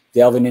started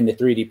delving into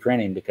 3D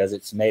printing because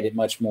it's made it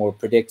much more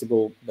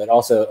predictable, but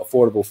also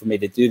affordable for me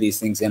to do these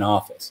things in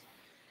office.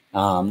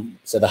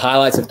 So the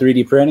highlights of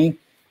 3D printing: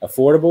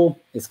 affordable,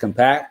 it's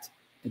compact,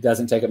 it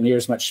doesn't take up near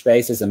as much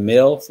space as a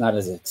mill, it's not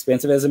as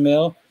expensive as a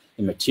mill,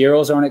 the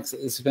materials aren't as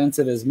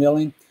expensive as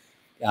milling.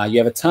 You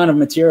have a ton of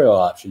material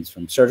options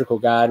from surgical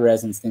guide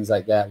resins, things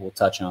like that we'll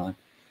touch on.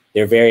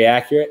 They're very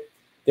accurate.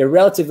 They're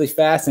relatively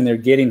fast and they're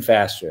getting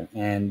faster.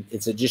 And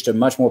it's just a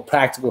much more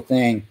practical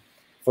thing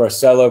for a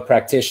solo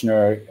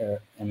practitioner,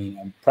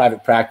 a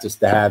private practice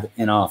to have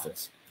in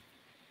office.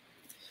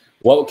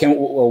 What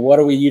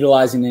are we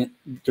utilizing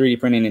 3D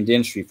printing in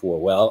dentistry for?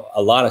 Well,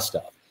 a lot of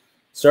stuff.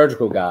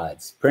 Surgical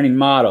guides, printing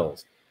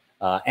models,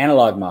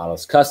 analog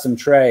models, custom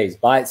trays,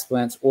 bite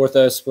splints,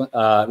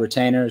 ortho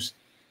retainers,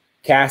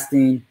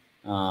 casting,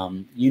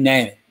 you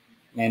name it.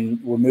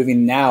 And we're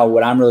moving now,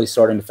 what I'm really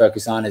starting to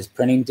focus on is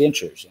printing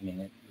dentures. I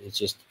mean, it's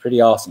just pretty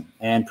awesome.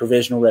 And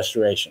provisional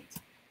restorations.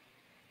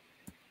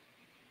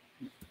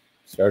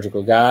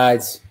 Surgical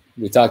guides.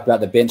 We talked about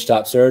the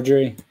benchtop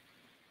surgery.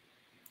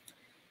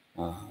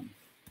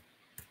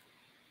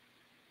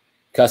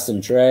 Custom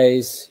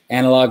trays,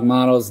 analog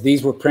models.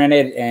 These were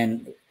printed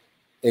and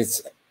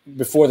it's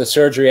before the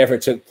surgery ever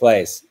took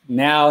place.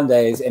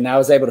 Nowadays, and I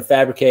was able to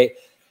fabricate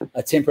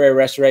a temporary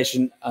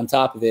restoration on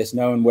top of this,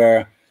 knowing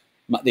where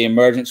the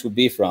emergence would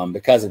be from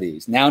because of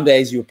these.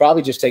 Nowadays, you would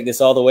probably just take this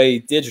all the way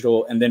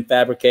digital and then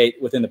fabricate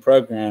within the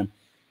program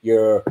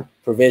your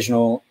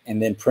provisional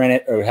and then print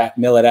it or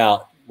mill it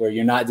out where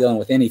you're not dealing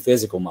with any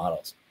physical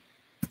models.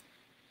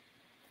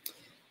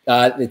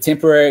 The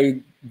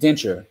temporary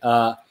denture.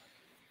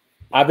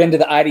 I've been to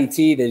the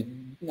IDT,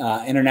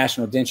 the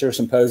International Denture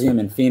Symposium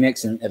in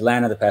Phoenix and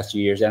Atlanta the past 2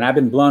 years, and I've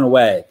been blown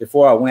away.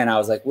 Before I went, I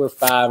was like, we're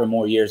 5 or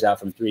more years out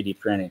from 3D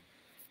printing.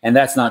 And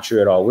that's not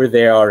true at all. We're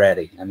there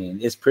already. I mean,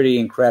 it's pretty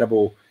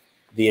incredible,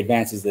 the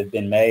advances that have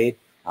been made.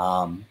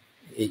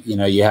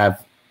 You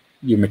have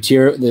your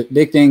material. The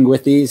big thing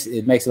with these,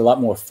 it makes it a lot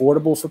more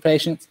affordable for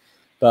patients.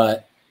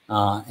 But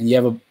and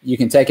you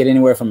can take it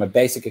anywhere from a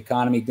basic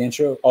economy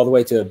denture all the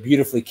way to a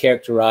beautifully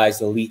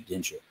characterized elite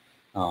denture.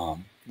 A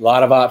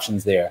lot of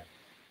options there.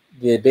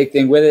 The big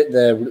thing with it,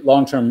 the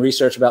long-term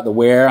research about the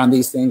wear on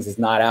these things is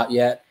not out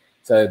yet.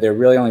 So they're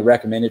really only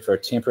recommended for a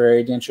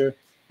temporary denture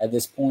at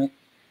this point.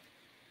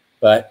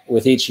 But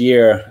with each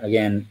year,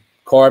 again,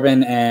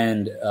 carbon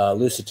and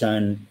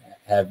Lucitone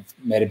have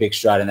made a big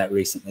stride in that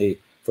recently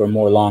for a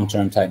more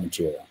long-term type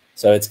material.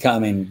 So it's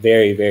coming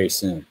very, very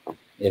soon,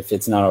 if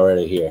it's not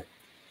already here.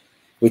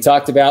 We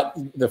talked about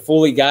the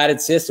fully guided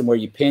system where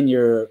you pin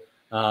your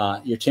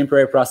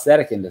temporary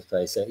prosthetic into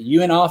place. So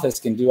you in office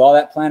can do all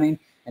that planning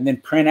and then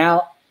print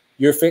out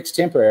your fixed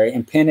temporary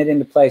and pin it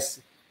into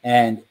place,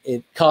 and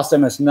it costs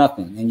almost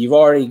nothing. And you've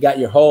already got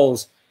your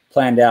holes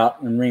planned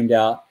out and reamed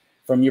out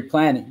from your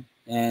planning.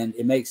 And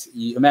it makes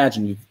you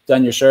imagine you've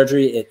done your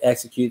surgery, it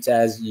executes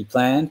as you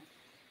planned.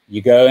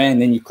 You go in,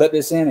 then you clip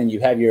this in, and you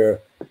have your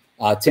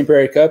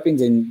temporary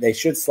copings, and they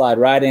should slide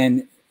right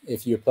in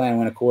if your plan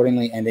went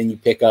accordingly. And then you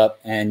pick up,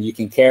 and you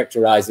can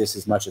characterize this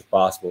as much as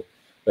possible,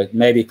 but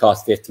maybe it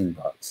costs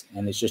 $15,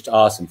 and it's just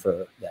awesome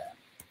for that.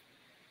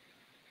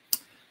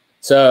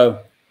 So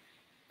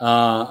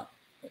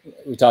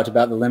we talked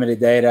about the limited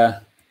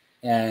data,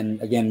 and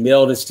again,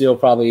 milled is still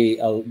probably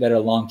a better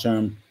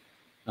long-term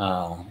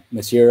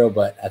material,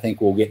 but I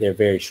think we'll get there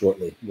very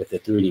shortly with the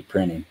 3D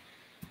printing.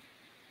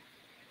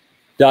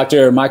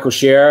 Dr. Michael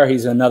Scherer,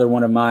 he's another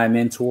one of my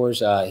mentors.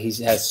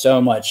 He has so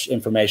much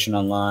information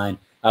online.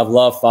 I've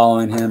loved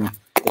following him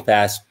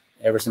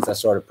ever since I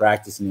started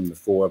practicing him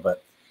before,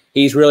 but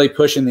he's really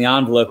pushing the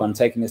envelope on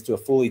taking this to a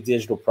fully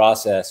digital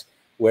process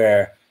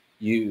where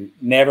you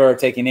never are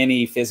taking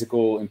any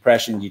physical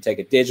impression. You take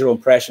a digital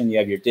impression, you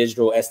have your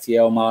digital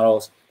STL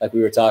models like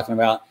we were talking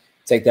about,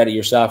 take that to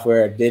your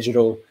software,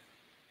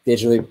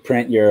 digitally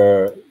print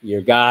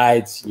your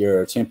guides,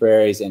 your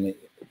temporaries, and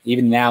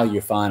even now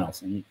your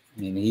finals. And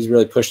I mean, he's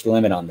really pushed the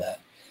limit on that.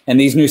 And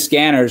these new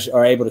scanners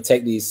are able to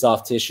take these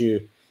soft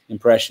tissue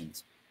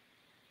impressions.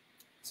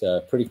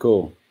 So pretty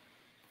cool.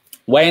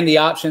 Weighing the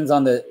options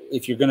on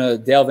if you're going to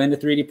delve into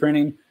 3D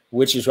printing,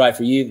 which is right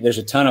for you, there's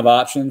a ton of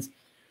options.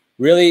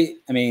 Really,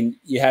 I mean,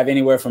 you have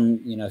anywhere from,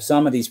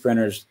 some of these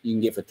printers you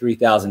can get for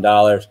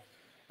 $3,000.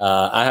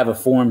 I have a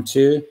Form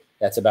 2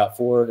 that's about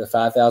 $4,000 to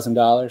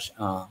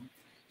 $5,000.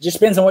 It just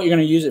depends on what you're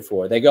going to use it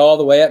for. They go all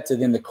the way up to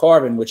then the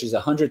Carbon, which is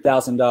a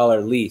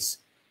 $100,000 lease.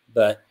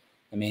 But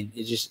I mean,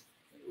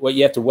 what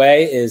you have to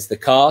weigh is the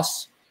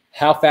cost,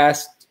 how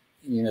fast,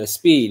 the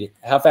speed,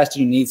 how fast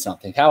do you need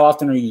something? How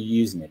often are you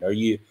using it? Are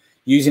you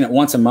using it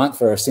once a month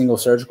for a single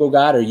surgical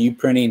guide? Or are you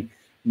printing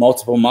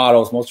multiple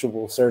models,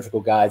 multiple surgical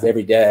guides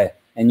every day,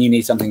 and you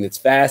need something that's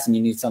fast, and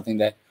you need something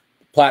that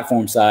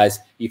platform size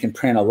you can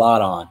print a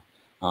lot on?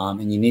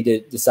 And you need to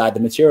decide the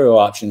material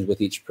options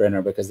with each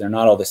printer because they're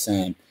not all the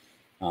same.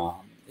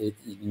 You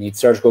need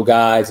surgical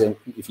guides, and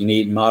if you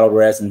need model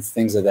resins,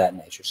 things of that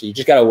nature. So you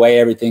just got to weigh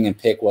everything and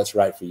pick what's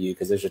right for you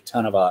because there's a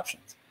ton of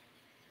options.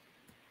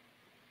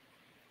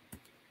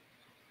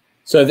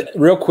 So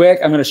real quick,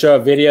 I'm going to show a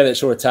video that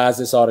sort of ties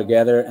this all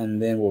together, and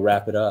then we'll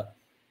wrap it up.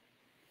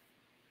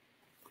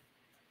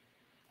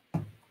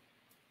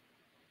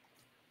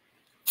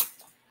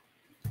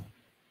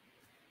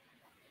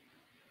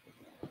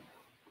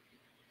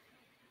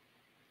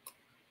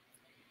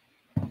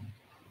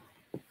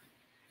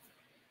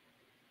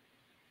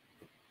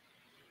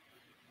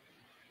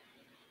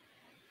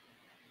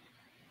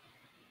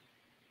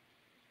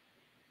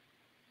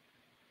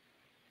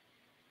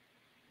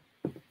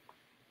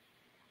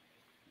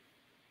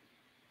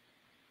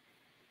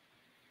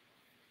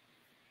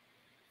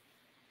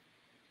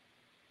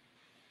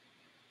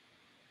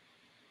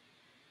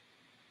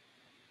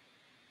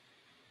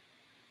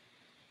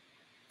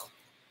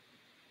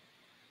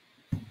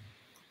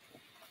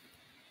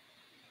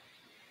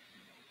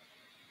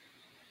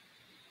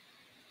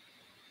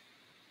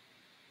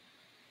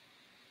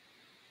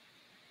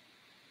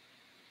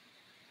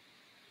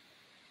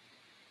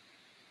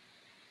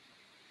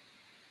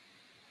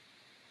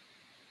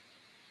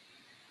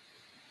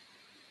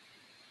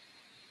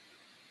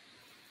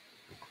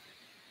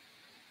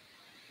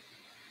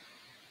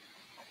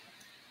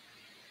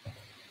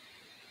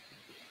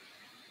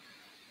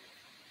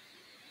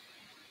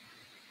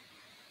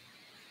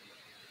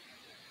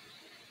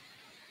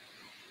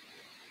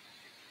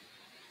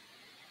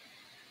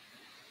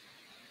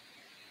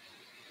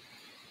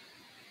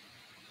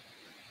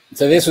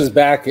 So this was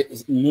back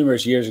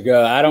numerous years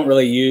ago. I don't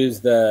really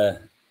use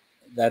that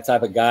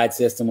type of guide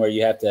system where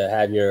you have to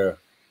have your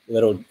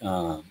little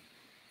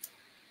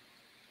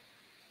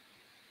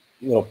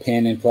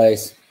pin in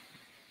place.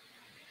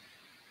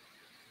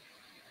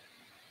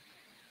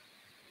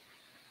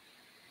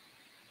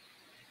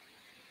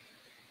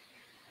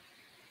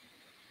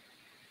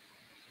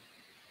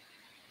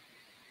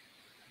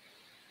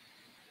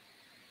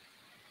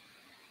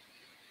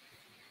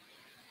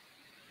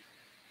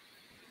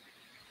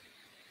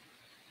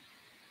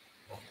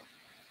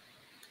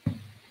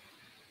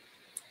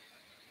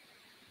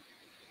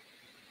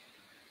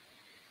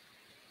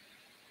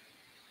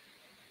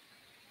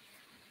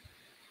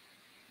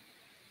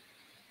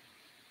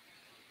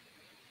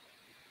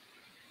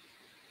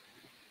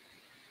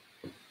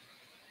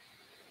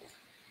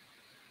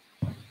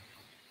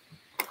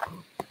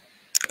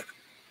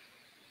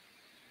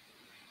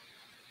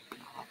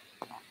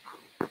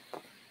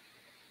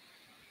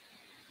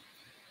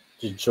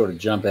 Just sort of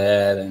jump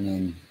ahead, and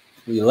then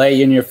you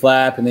lay in your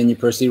flap, and then you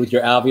proceed with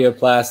your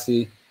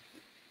alveoplasty.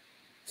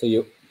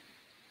 So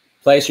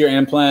place your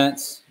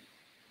implants.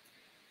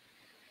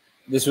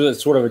 This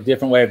was sort of a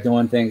different way of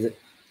doing things.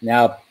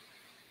 Now,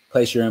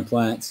 place your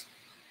implants.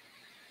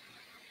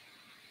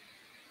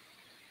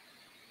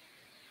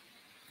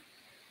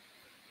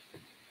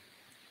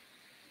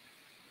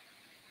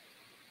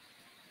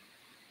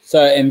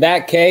 So in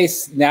that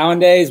case,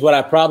 nowadays, what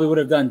I probably would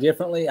have done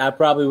differently, I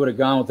probably would have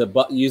gone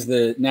with use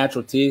the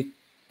natural teeth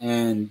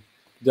and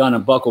done a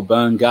buccal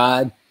bone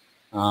guide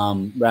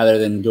rather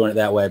than doing it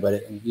that way.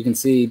 But you can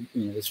see,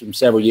 this from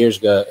several years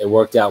ago, it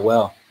worked out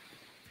well.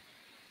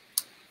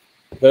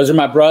 Those are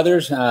my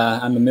brothers.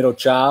 I'm the middle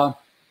child.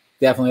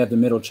 Definitely have the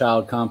middle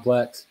child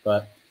complex.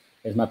 But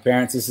there's my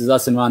parents. This is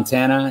us in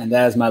Montana, and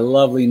that is my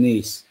lovely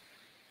niece.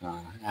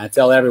 I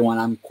tell everyone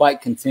I'm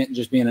quite content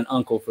just being an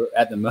uncle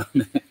at the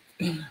moment.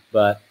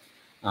 But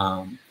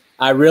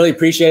I really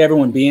appreciate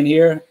everyone being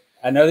here.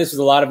 I know this is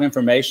a lot of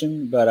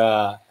information, but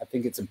I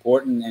think it's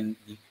important, and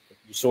you're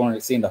sort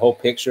of seeing the whole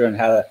picture and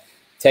how to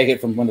take it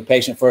from when the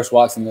patient first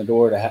walks in the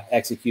door to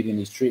executing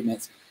these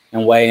treatments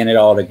and weighing it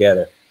all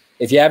together.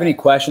 If you have any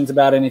questions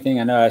about anything,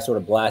 I know I sort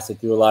of blasted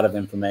through a lot of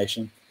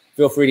information.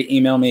 Feel free to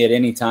email me at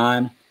any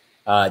time,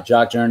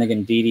 Joc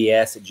Jernigan,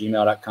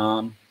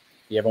 dds@gmail.com.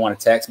 If you ever want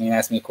to text me and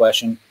ask me a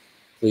question,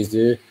 please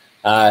do.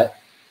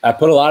 I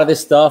put a lot of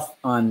this stuff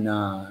on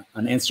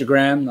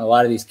Instagram, a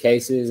lot of these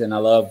cases, and I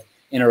love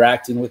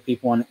interacting with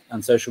people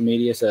on social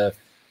media. So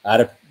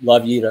I'd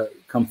love you to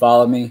come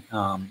follow me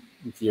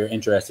if you're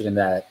interested in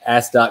that.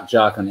 Ask Doc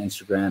Joc on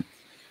Instagram.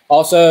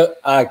 Also,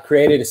 I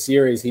created a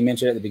series, he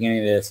mentioned at the beginning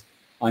of this,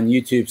 on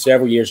YouTube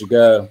several years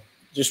ago,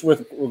 just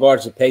with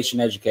regards to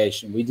patient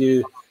education. We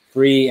do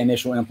free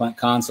initial implant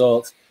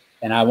consults,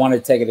 and I wanted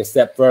to take it a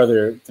step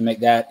further to make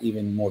that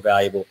even more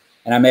valuable.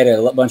 And I made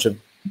a bunch of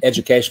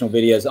educational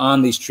videos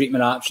on these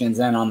treatment options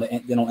and on the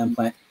dental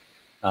implant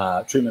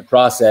treatment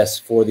process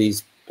for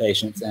these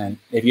patients. And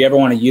if you ever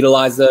want to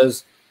utilize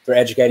those for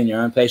educating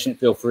your own patient,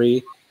 feel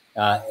free.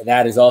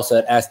 That is also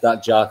at Ask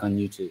Doc Joc on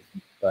YouTube.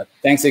 But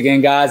thanks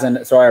again, guys.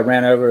 And sorry I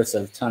ran over. It's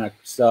a ton of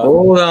stuff.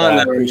 Hold on.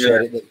 I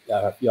appreciate it,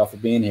 y'all for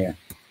being here.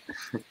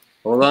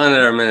 Hold on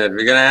there a minute.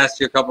 We're going to ask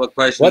you a couple of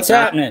questions. What's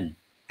happening?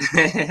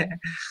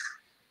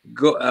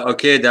 Go.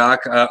 Okay,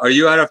 Doc. Are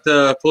you out of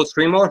the full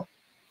screen mode?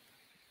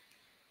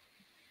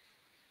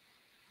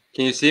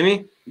 Can you see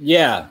me?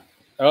 Yeah.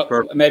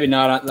 Oh, maybe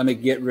not. Let me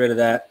get rid of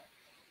that.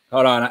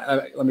 Hold on.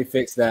 Let me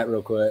fix that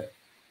real quick.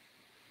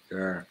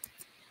 Sure.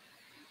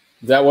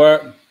 Does that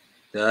work?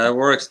 That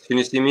works. Can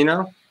you see me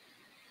now?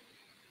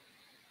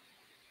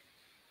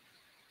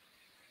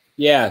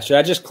 Yeah. Should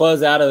I just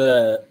close out of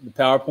the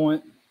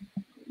PowerPoint?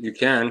 You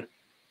can.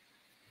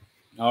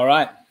 All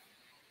right.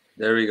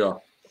 There we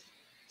go.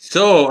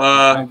 So,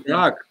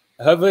 Doc.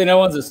 Hopefully no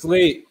one's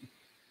asleep.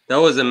 That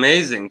was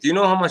amazing. Do you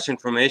know how much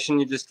information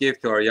you just gave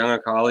to our younger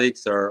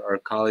colleagues or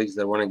colleagues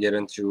that want to get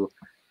into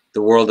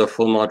the world of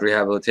full mouth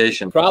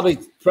rehabilitation? Probably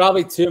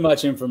too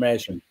much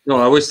information. No,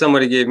 I wish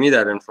somebody gave me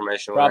that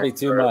information. Probably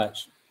too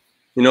much.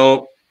 You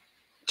know,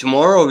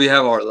 tomorrow we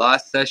have our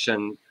last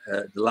session,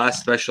 the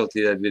last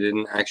specialty that we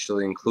didn't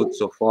actually include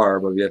so far,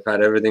 but we have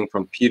had everything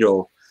from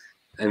pedo,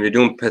 and we're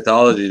doing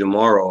pathology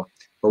tomorrow.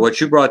 But what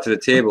you brought to the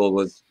table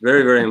was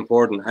very, very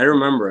important. I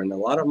remember, and a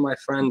lot of my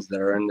friends that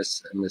are in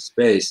this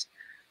space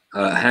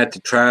had to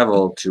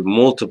travel to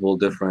multiple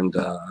different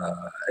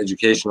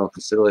educational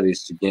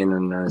facilities to gain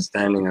an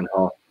understanding on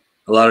how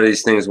a lot of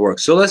these things work.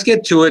 So let's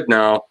get to it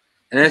now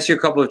and ask you a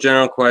couple of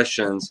general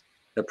questions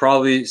that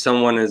probably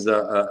someone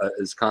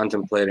is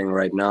contemplating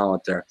right now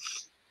out there.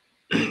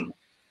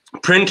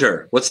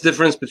 Printer. What's the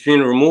difference between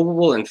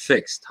removable and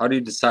fixed? How do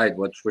you decide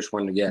which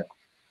one to get?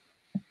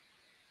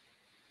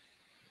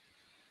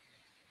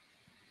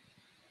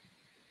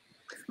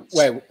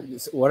 Wait,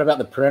 what about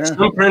the printer?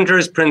 Some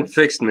printers print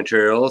fixed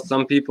material.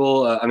 Some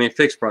people, I mean,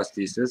 fixed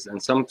prosthesis,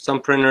 and some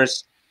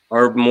printers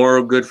are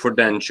more good for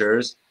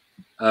dentures.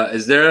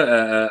 Is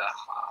there?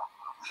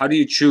 How do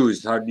you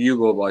choose? How do you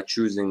go about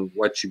choosing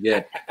what you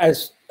get?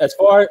 As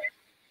far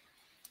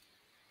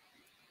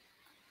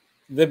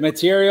the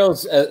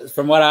materials,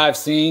 from what I've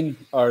seen,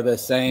 are the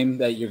same.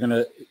 That you're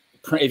gonna,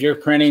 if you're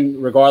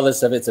printing,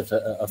 regardless of it's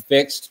a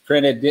fixed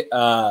printed,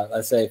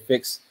 let's say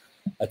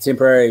a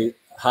temporary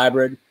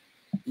hybrid.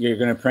 You're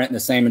going to print in the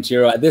same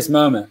material. At this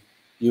moment,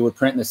 you would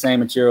print in the same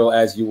material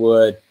as you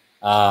would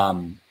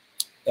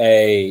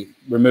a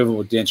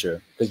removable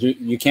denture, because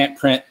you can't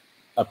print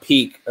a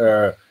PEEK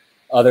or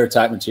other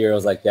type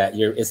materials like that.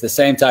 It's the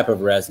same type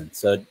of resin.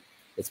 So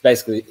it's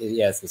basically,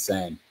 yeah, it's the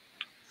same.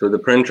 So the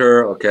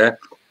printer, okay.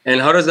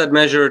 And how does that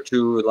measure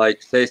to,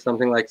 like, say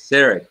something like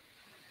CEREC,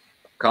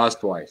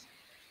 cost-wise?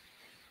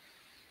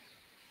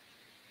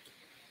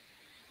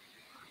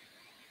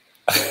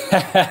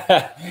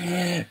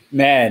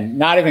 Man,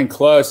 not even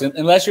close.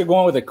 Unless you're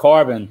going with a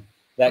carbon,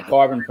 that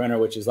carbon printer,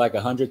 which is like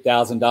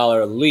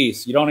 $100,000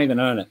 lease. You don't even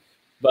own it,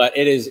 but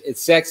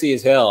it's sexy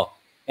as hell.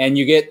 And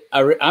you get,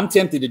 I'm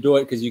tempted to do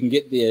it because you can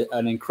get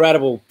an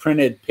incredible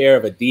printed pair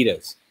of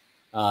Adidas.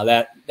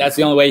 That's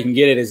the only way you can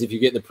get it, is if you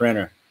get the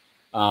printer.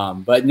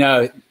 But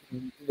no,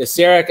 the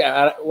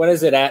CEREC, what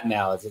is it at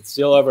now? Is it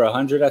still over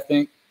 100? I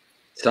think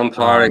Some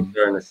products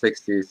are in the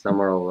 60s,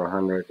 some are over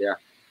 100. Yeah.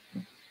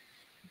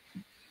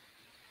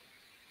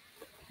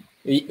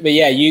 But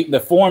yeah, the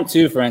Form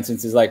 2, for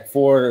instance, is like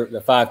 $4,000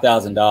 to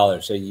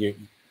 $5,000. So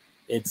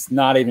it's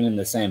not even in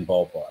the same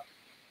ballpark.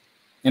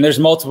 And there's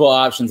multiple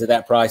options at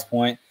that price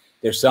point.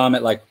 There's some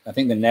at like, I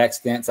think the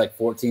next stent's like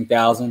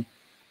 $14,000.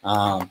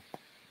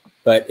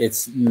 But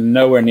it's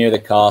nowhere near the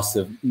cost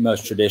of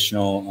most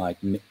traditional like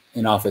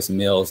in-office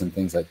mills and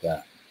things like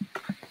that.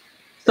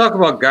 Let's talk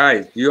about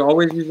guides. Do you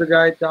always use a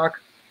guide, Doc?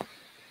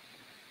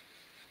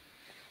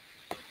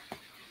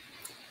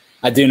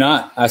 I do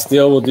not. I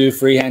still will do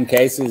freehand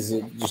cases.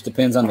 It just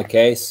depends on the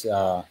case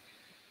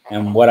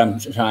and what I'm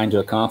trying to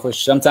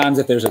accomplish. Sometimes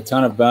if there's a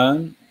ton of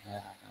bone,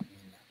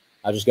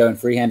 I'll just go and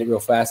freehand it real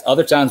fast.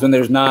 Other times when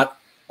there's not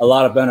a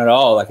lot of bone at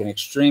all, like an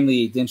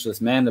extremely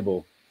edentulous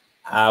mandible,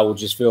 I will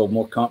just feel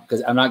more comfortable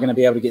because I'm not going to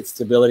be able to get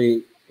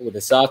stability with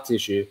the soft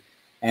tissue.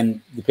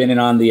 And depending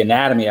on the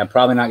anatomy, I'm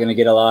probably not going to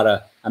get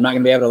I'm not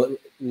going to be able to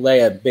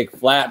lay a big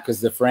flap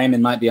because the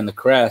framing might be on the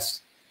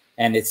crest.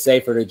 And it's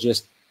safer to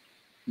just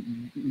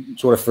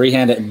sort of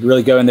freehand it and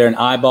really go in there and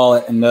eyeball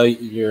it and know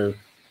you're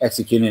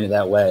executing it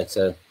that way.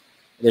 So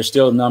there's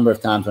still a number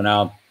of times when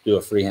I'll do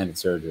a freehanded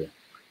surgery.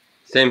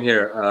 Same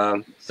here.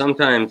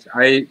 Sometimes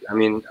I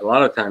mean, a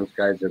lot of times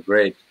guides are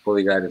great.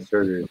 Fully guided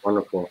surgery is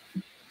wonderful.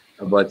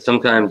 But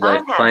sometimes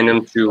I find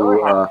them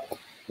to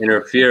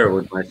interfere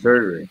with my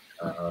surgery.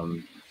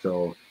 And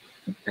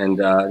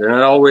they're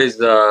not always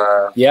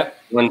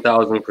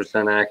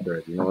 1,000%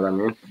 accurate. You know what I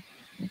mean?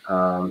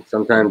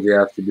 Sometimes you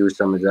have to do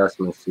some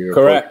adjustments to your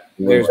correct.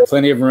 There's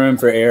plenty of room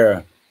for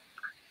error.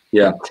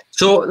 Yeah.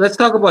 So let's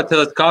talk about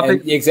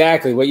telescopic. And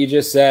exactly what you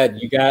just said.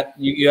 You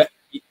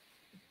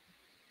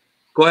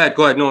Go ahead.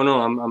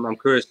 No. I'm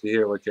curious to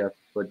hear what you're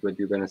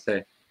gonna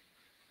say.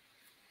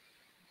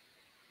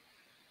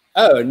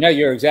 Oh no,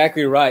 you're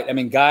exactly right. I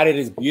mean, guided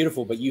is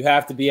beautiful, but you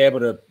have to be able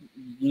to.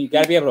 You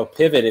got to be able to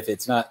pivot if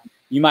it's not.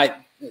 You might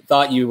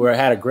thought you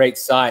had a great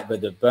sight,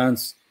 but the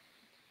bone's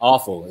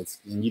awful.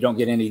 And you don't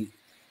get any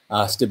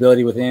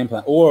stability with the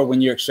implant. Or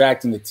when you're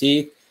extracting the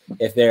teeth,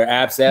 if they're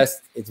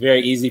abscessed, it's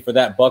very easy for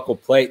that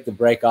buccal plate to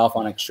break off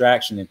on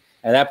extraction. And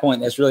at that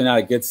point, that's really not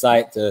a good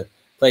site to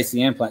place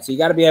the implant. So you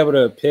got to be able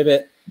to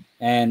pivot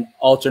and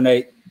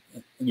alternate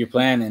your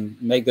plan and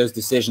make those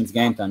decisions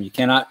game time. You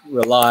cannot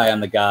rely on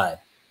the guide.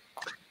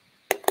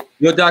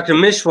 Dr.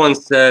 Mish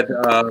once said,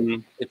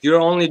 if you're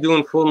only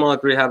doing full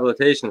mouth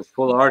rehabilitations,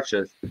 full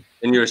arches,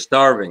 then you're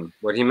starving.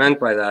 What he meant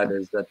by that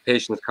is that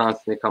patients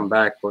constantly come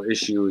back for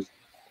issues.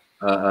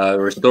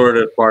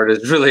 Restorative part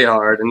is really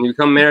hard, and you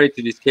become married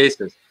to these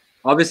cases.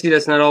 Obviously,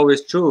 that's not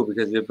always true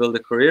because you build a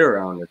career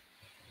around it.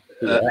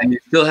 And you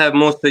still have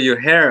most of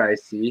your hair, I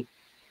see.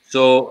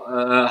 So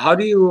how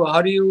do you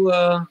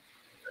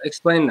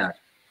explain that?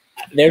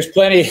 There's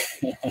plenty.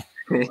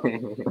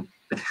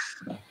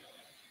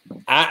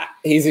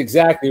 He's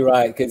exactly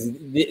right because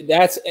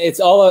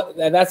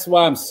that's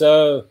why I'm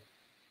so,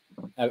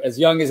 as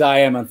young as I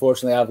am,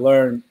 unfortunately, I've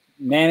learned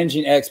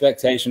managing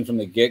expectation from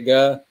the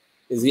get-go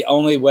is the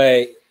only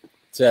way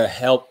to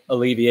help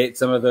alleviate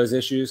some of those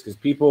issues because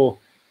people,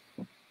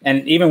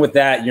 and even with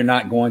that, you're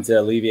not going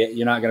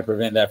to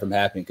prevent that from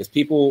happening because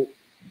people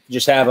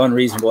just have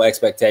unreasonable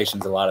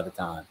expectations a lot of the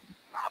time.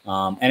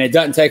 And it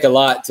doesn't take a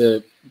lot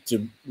to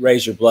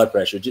raise your blood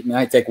pressure. It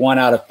might take 1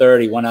 out of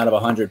 30, 1 out of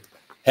 100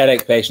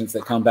 headache patients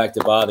that come back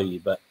to bother you.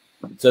 But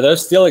so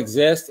those still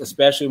exist,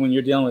 especially when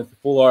you're dealing with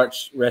full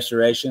arch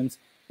restorations.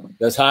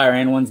 Those higher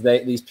end ones,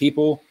 these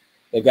people,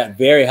 they've got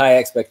very high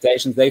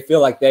expectations. They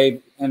feel like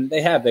they've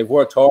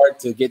worked hard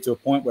to get to a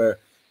point where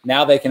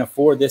now they can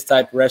afford this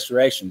type of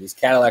restoration, these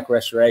Cadillac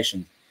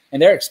restorations, and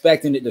they're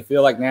expecting it to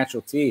feel like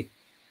natural teeth.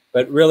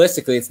 But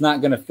realistically, it's not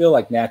going to feel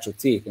like natural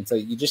teeth. And so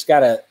you just got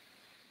to,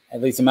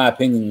 at least in my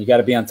opinion, you got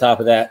to be on top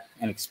of that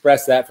and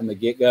express that from the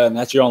get-go, and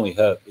that's your only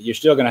hope. But you're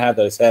still going to have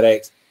those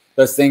headaches,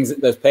 those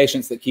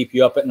patients that keep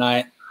you up at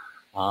night.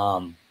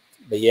 But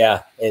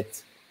yeah,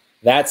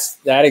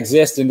 that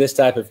exists in this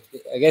type of,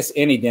 I guess,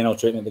 any dental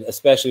treatment, but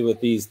especially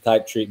with these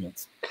type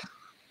treatments.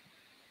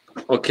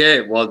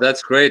 Okay, well,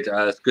 that's great.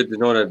 It's good to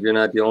know that you're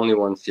not the only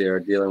ones here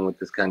dealing with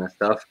this kind of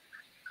stuff.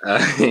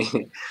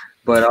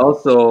 But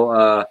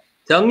also,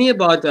 tell me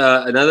about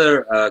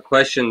another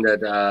question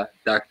that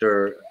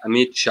Dr.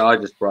 Amit Shah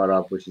just brought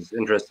up, which is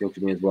interesting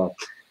to me as well.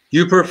 Do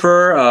you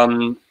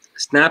prefer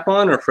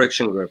snap-on or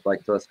friction grip,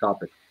 like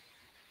telescopic?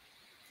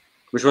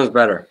 Which one's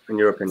better, in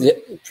your opinion?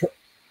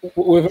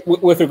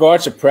 With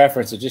regards to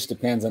preference, it just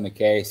depends on the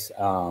case.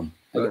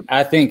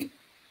 I think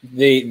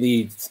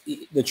the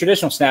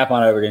traditional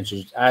snap-on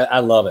overdentures, I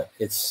love it.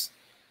 It's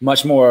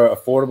much more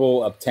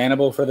affordable,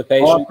 obtainable for the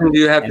patient. How often do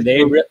you have to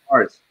change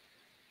parts?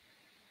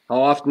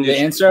 How often do you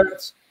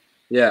inserts?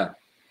 Yeah.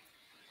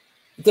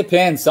 It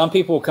depends. Some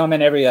people come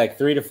in every like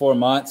 3 to 4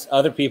 months.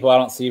 Other people I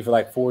don't see for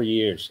like 4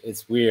 years.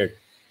 It's weird.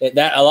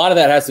 A lot of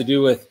that has to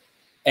do with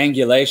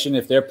angulation.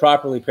 If they're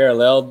properly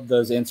paralleled,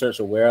 those inserts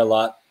will wear a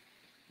lot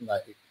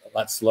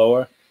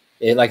slower.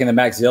 Like in the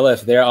maxilla,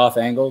 if they're off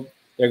angled,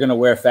 they're going to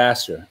wear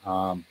faster.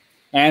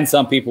 And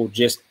some people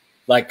just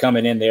like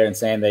coming in there and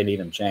saying they need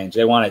them changed.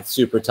 They want it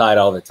super tight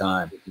all the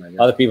time.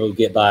 Other people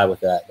get by with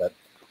that.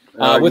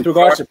 But with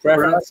regards to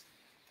preference,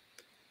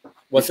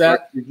 what's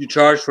that? Did you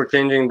charge for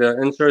changing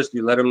the inserts? Do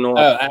you let them know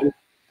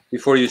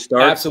before you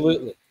start?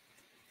 Absolutely.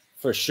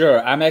 For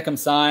sure. I make them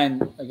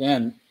sign,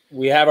 again,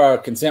 we have our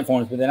consent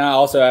forms, but then I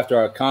also, after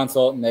our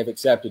consult and they've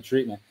accepted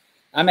treatment,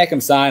 I make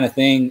them sign a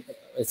thing.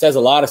 It says a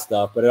lot of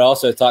stuff, but it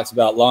also talks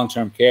about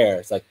long-term care.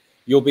 It's like,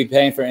 you'll be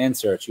paying for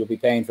inserts, you'll be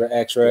paying for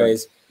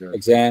x-rays,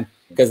 exam,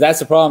 because that's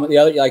the problem. The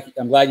other, like,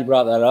 I'm glad you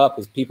brought that up,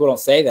 is people don't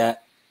say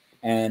that.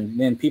 And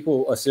then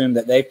people assume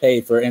that they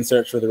pay for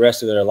inserts for the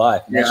rest of their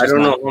life. Yeah, I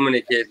don't know how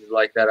many cases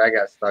like that I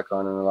got stuck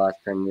on in the last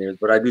 10 years,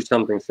 but I do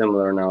something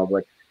similar now.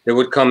 But they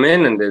would come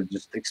in and they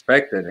just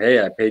expect it.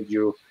 Hey, I paid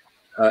you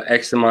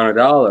X amount of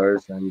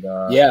dollars, and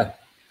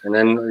and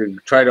then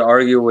try to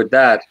argue with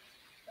that.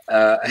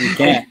 You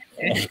can't.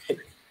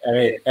 I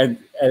mean, and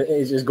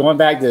it's just going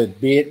back to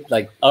be it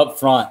like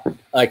upfront,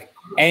 like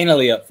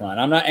anally upfront.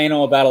 I'm not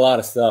anal about a lot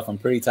of stuff. I'm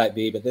pretty type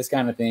B, but this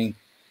kind of thing,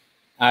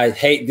 I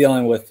hate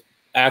dealing with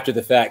after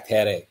the fact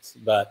headaches.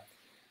 But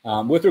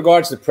with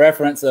regards to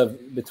preference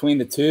of between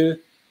the two,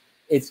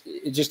 it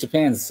just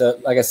depends. So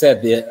like I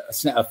said,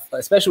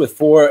 especially with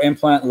 4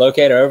 implant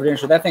locator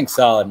overdenture, that thing's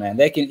solid, man.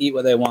 They can eat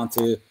what they want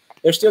to.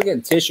 They're still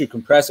getting tissue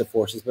compressive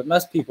forces, but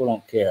most people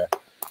don't care.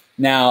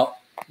 Now,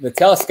 the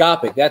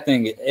telescopic, that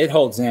thing, it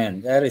holds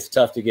in. That is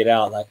tough to get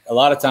out. Like a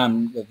lot of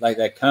time, like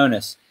that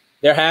conus,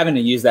 they're having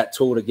to use that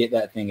tool to get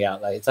that thing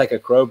out. Like it's like a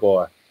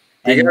crowbar.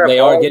 And they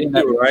are getting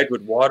that right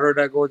with water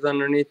that goes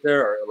underneath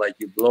there, or like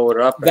you blow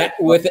it up. That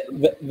with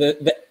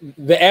the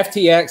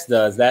FTX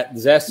does that.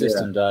 Zest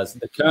system does.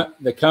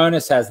 The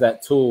conus has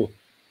that tool,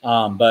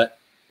 but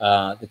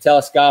the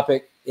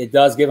telescopic, it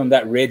does give them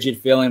that rigid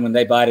feeling when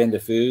they bite into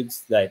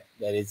foods that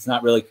it's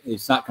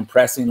not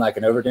compressing like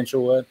an overdenture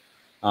would.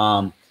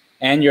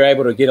 And you're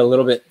able to get a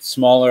little bit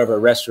smaller of a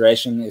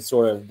restoration. It's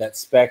sort of that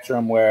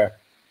spectrum where,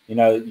 you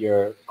know,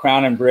 your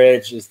crown and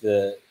bridge is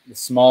the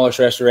smallest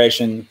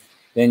restoration.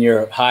 Then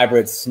your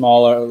hybrid's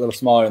smaller, a little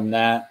smaller than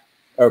that,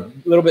 or a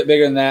little bit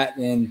bigger than that.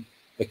 Then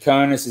the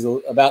conus is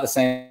about the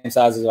same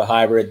size as a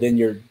hybrid. Then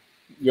your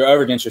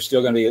overdenture is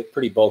still going to be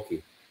pretty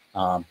bulky.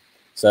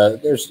 So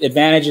there's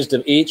advantages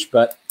to each,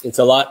 but it's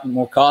a lot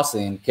more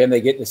costly. And can they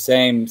get the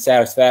same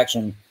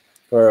satisfaction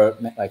for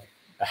like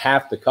a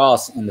half the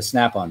cost in the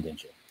snap-on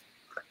denture?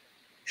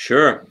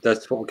 Sure,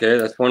 that's okay.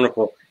 That's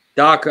wonderful.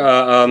 Doc,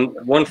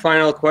 one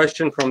final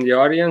question from the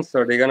audience.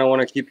 Are they going to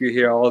want to keep you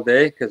here all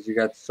day? Because you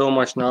got so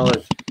much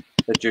knowledge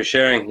that you're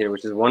sharing here,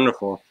 which is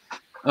wonderful.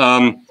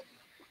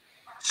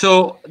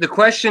 So the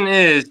question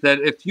is that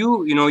if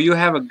you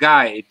have a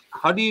guide,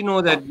 how do you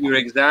know that your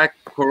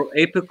exact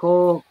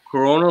apical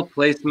coronal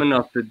placement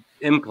of the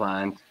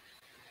implant,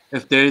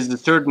 if there is a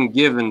certain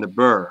give in the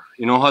burr?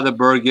 You know how the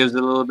burr gives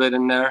a little bit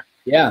in there?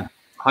 Yeah.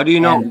 How do you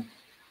know? And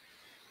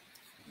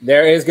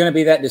there is going to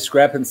be that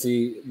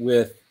discrepancy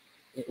with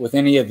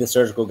any of the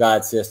surgical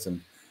guide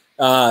system.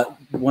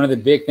 One of the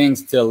big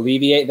things to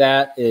alleviate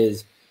that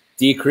is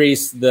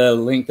decrease the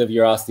length of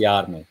your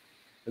osteotomy.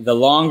 The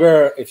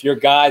longer, if your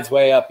guide's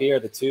way up here,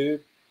 the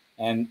tube,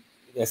 and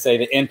let's say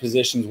the end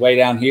position's way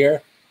down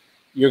here,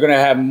 you're going to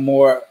have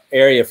more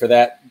area for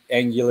that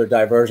angular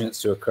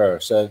divergence to occur.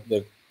 So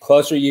the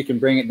closer you can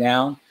bring it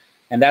down,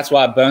 and that's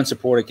why bone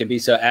supported can be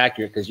so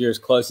accurate, because you're as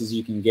close as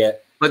you can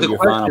get to your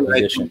final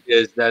position.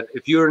 Is that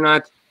if you're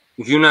not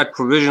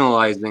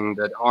provisionalizing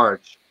that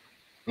arch,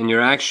 and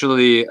you're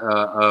actually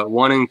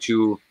wanting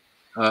to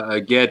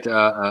get,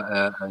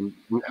 I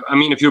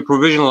mean, if you're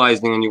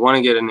provisionalizing and you want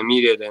to get an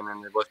immediate in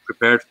and it was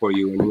prepared for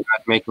you and you're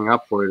not making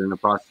up for it in a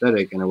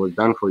prosthetic and it was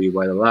done for you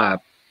by the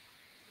lab,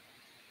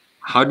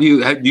 how do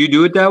you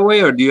do it that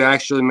way, or do you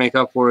actually make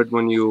up for it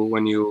when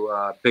you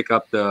pick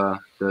up the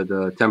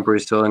temporary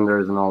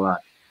cylinders and all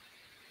that?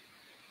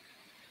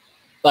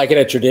 Like in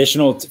a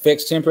traditional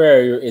fixed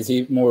temporary, or is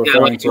he more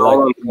referring to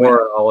all on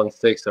 4, all on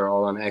 6, or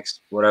all on X,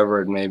 whatever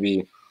it may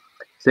be?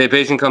 Say a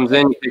patient comes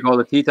in, you take all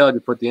the teeth out, you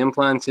put the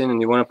implants in, and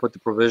you want to put the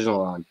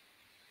provisional on.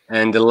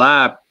 And the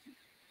lab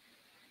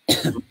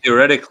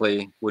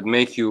theoretically would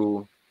make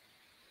you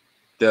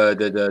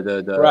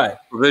the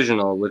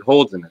provisional with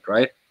holes in it,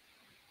 right?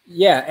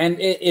 Yeah, and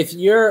if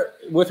you're,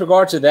 with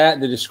regard to that,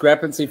 the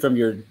discrepancy from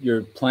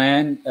your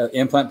plan,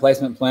 implant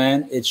placement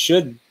plan, it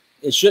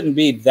shouldn't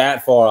be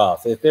that far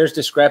off. If there's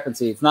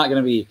discrepancy, it's not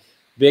going to be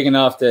big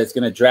enough that it's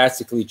going to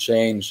drastically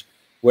change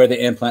where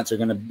the implants are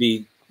going to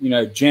be,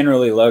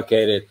 generally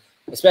located,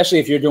 especially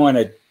if you're doing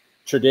a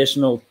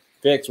traditional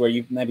fix where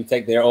you maybe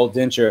take their old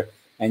denture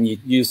and you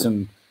use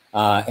some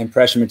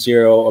impression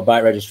material or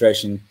bite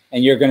registration,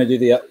 and you're going to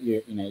do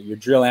you're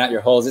drilling out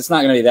your holes. It's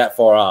not going to be that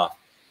far off.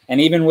 And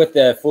even with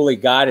the fully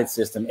guided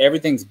system,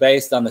 everything's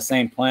based on the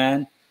same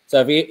plan.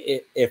 So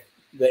if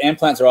the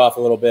implants are off a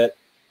little bit,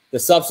 the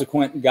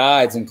subsequent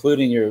guides,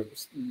 including your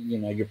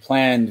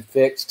planned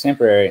fixed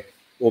temporary,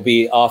 will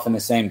be off in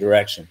the same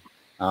direction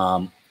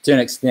to an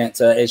extent.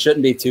 So it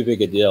shouldn't be too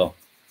big a deal.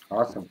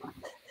 Awesome.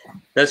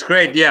 That's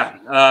great. Yeah.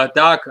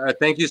 Doc,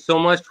 thank you so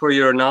much for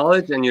your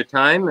knowledge and your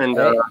time. And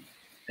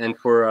and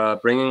for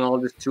bringing all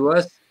this to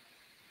us.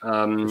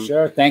 For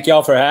sure. Thank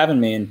y'all for having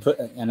me.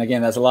 And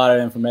again, that's a lot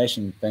of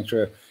information. Thanks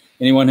for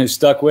anyone who's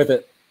stuck with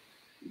it.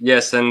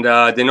 Yes, and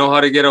they know how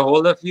to get a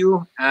hold of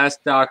you.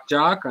 Ask Doc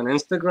Joc on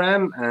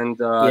Instagram,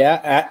 and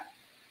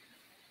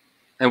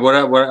and what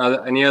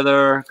are any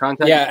other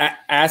contact? Yeah,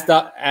 ask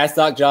Doc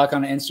Joc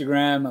on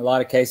Instagram. A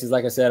lot of cases,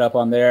 like I said, up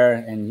on there,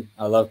 and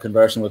I love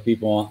conversing with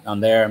people on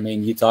there. I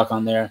mean, you talk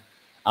on there.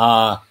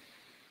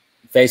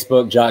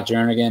 Facebook, Joc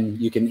Jernigan.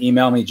 You can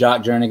email me,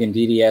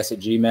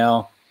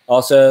 jocjernigandds@gmail.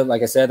 Also,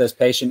 like I said, there's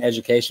patient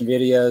education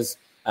videos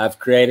I've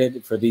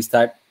created for these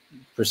type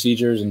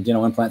procedures and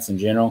dental implants in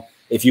general.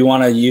 If you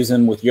want to use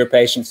them with your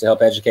patients to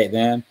help educate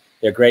them,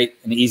 they're great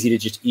and easy to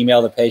just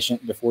email the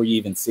patient before you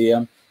even see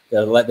them.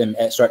 They'll let them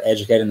start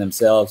educating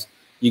themselves.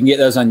 You can get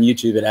those on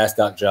YouTube at Ask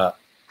Doc Joc.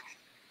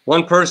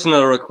 One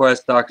personal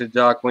request, Dr.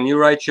 Joc, when you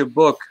write your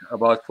book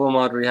about full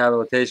mouth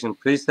rehabilitation,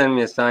 please send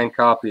me a signed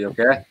copy,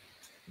 okay?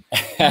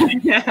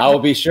 I'll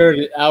be sure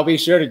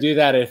to do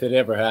that if it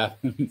ever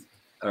happens.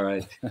 All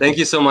right. Thank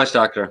you so much,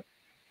 doctor.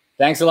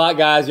 Thanks a lot,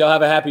 guys. Y'all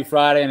have a happy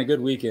Friday and a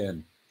good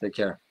weekend. Take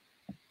care.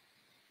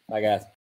 Bye, guys.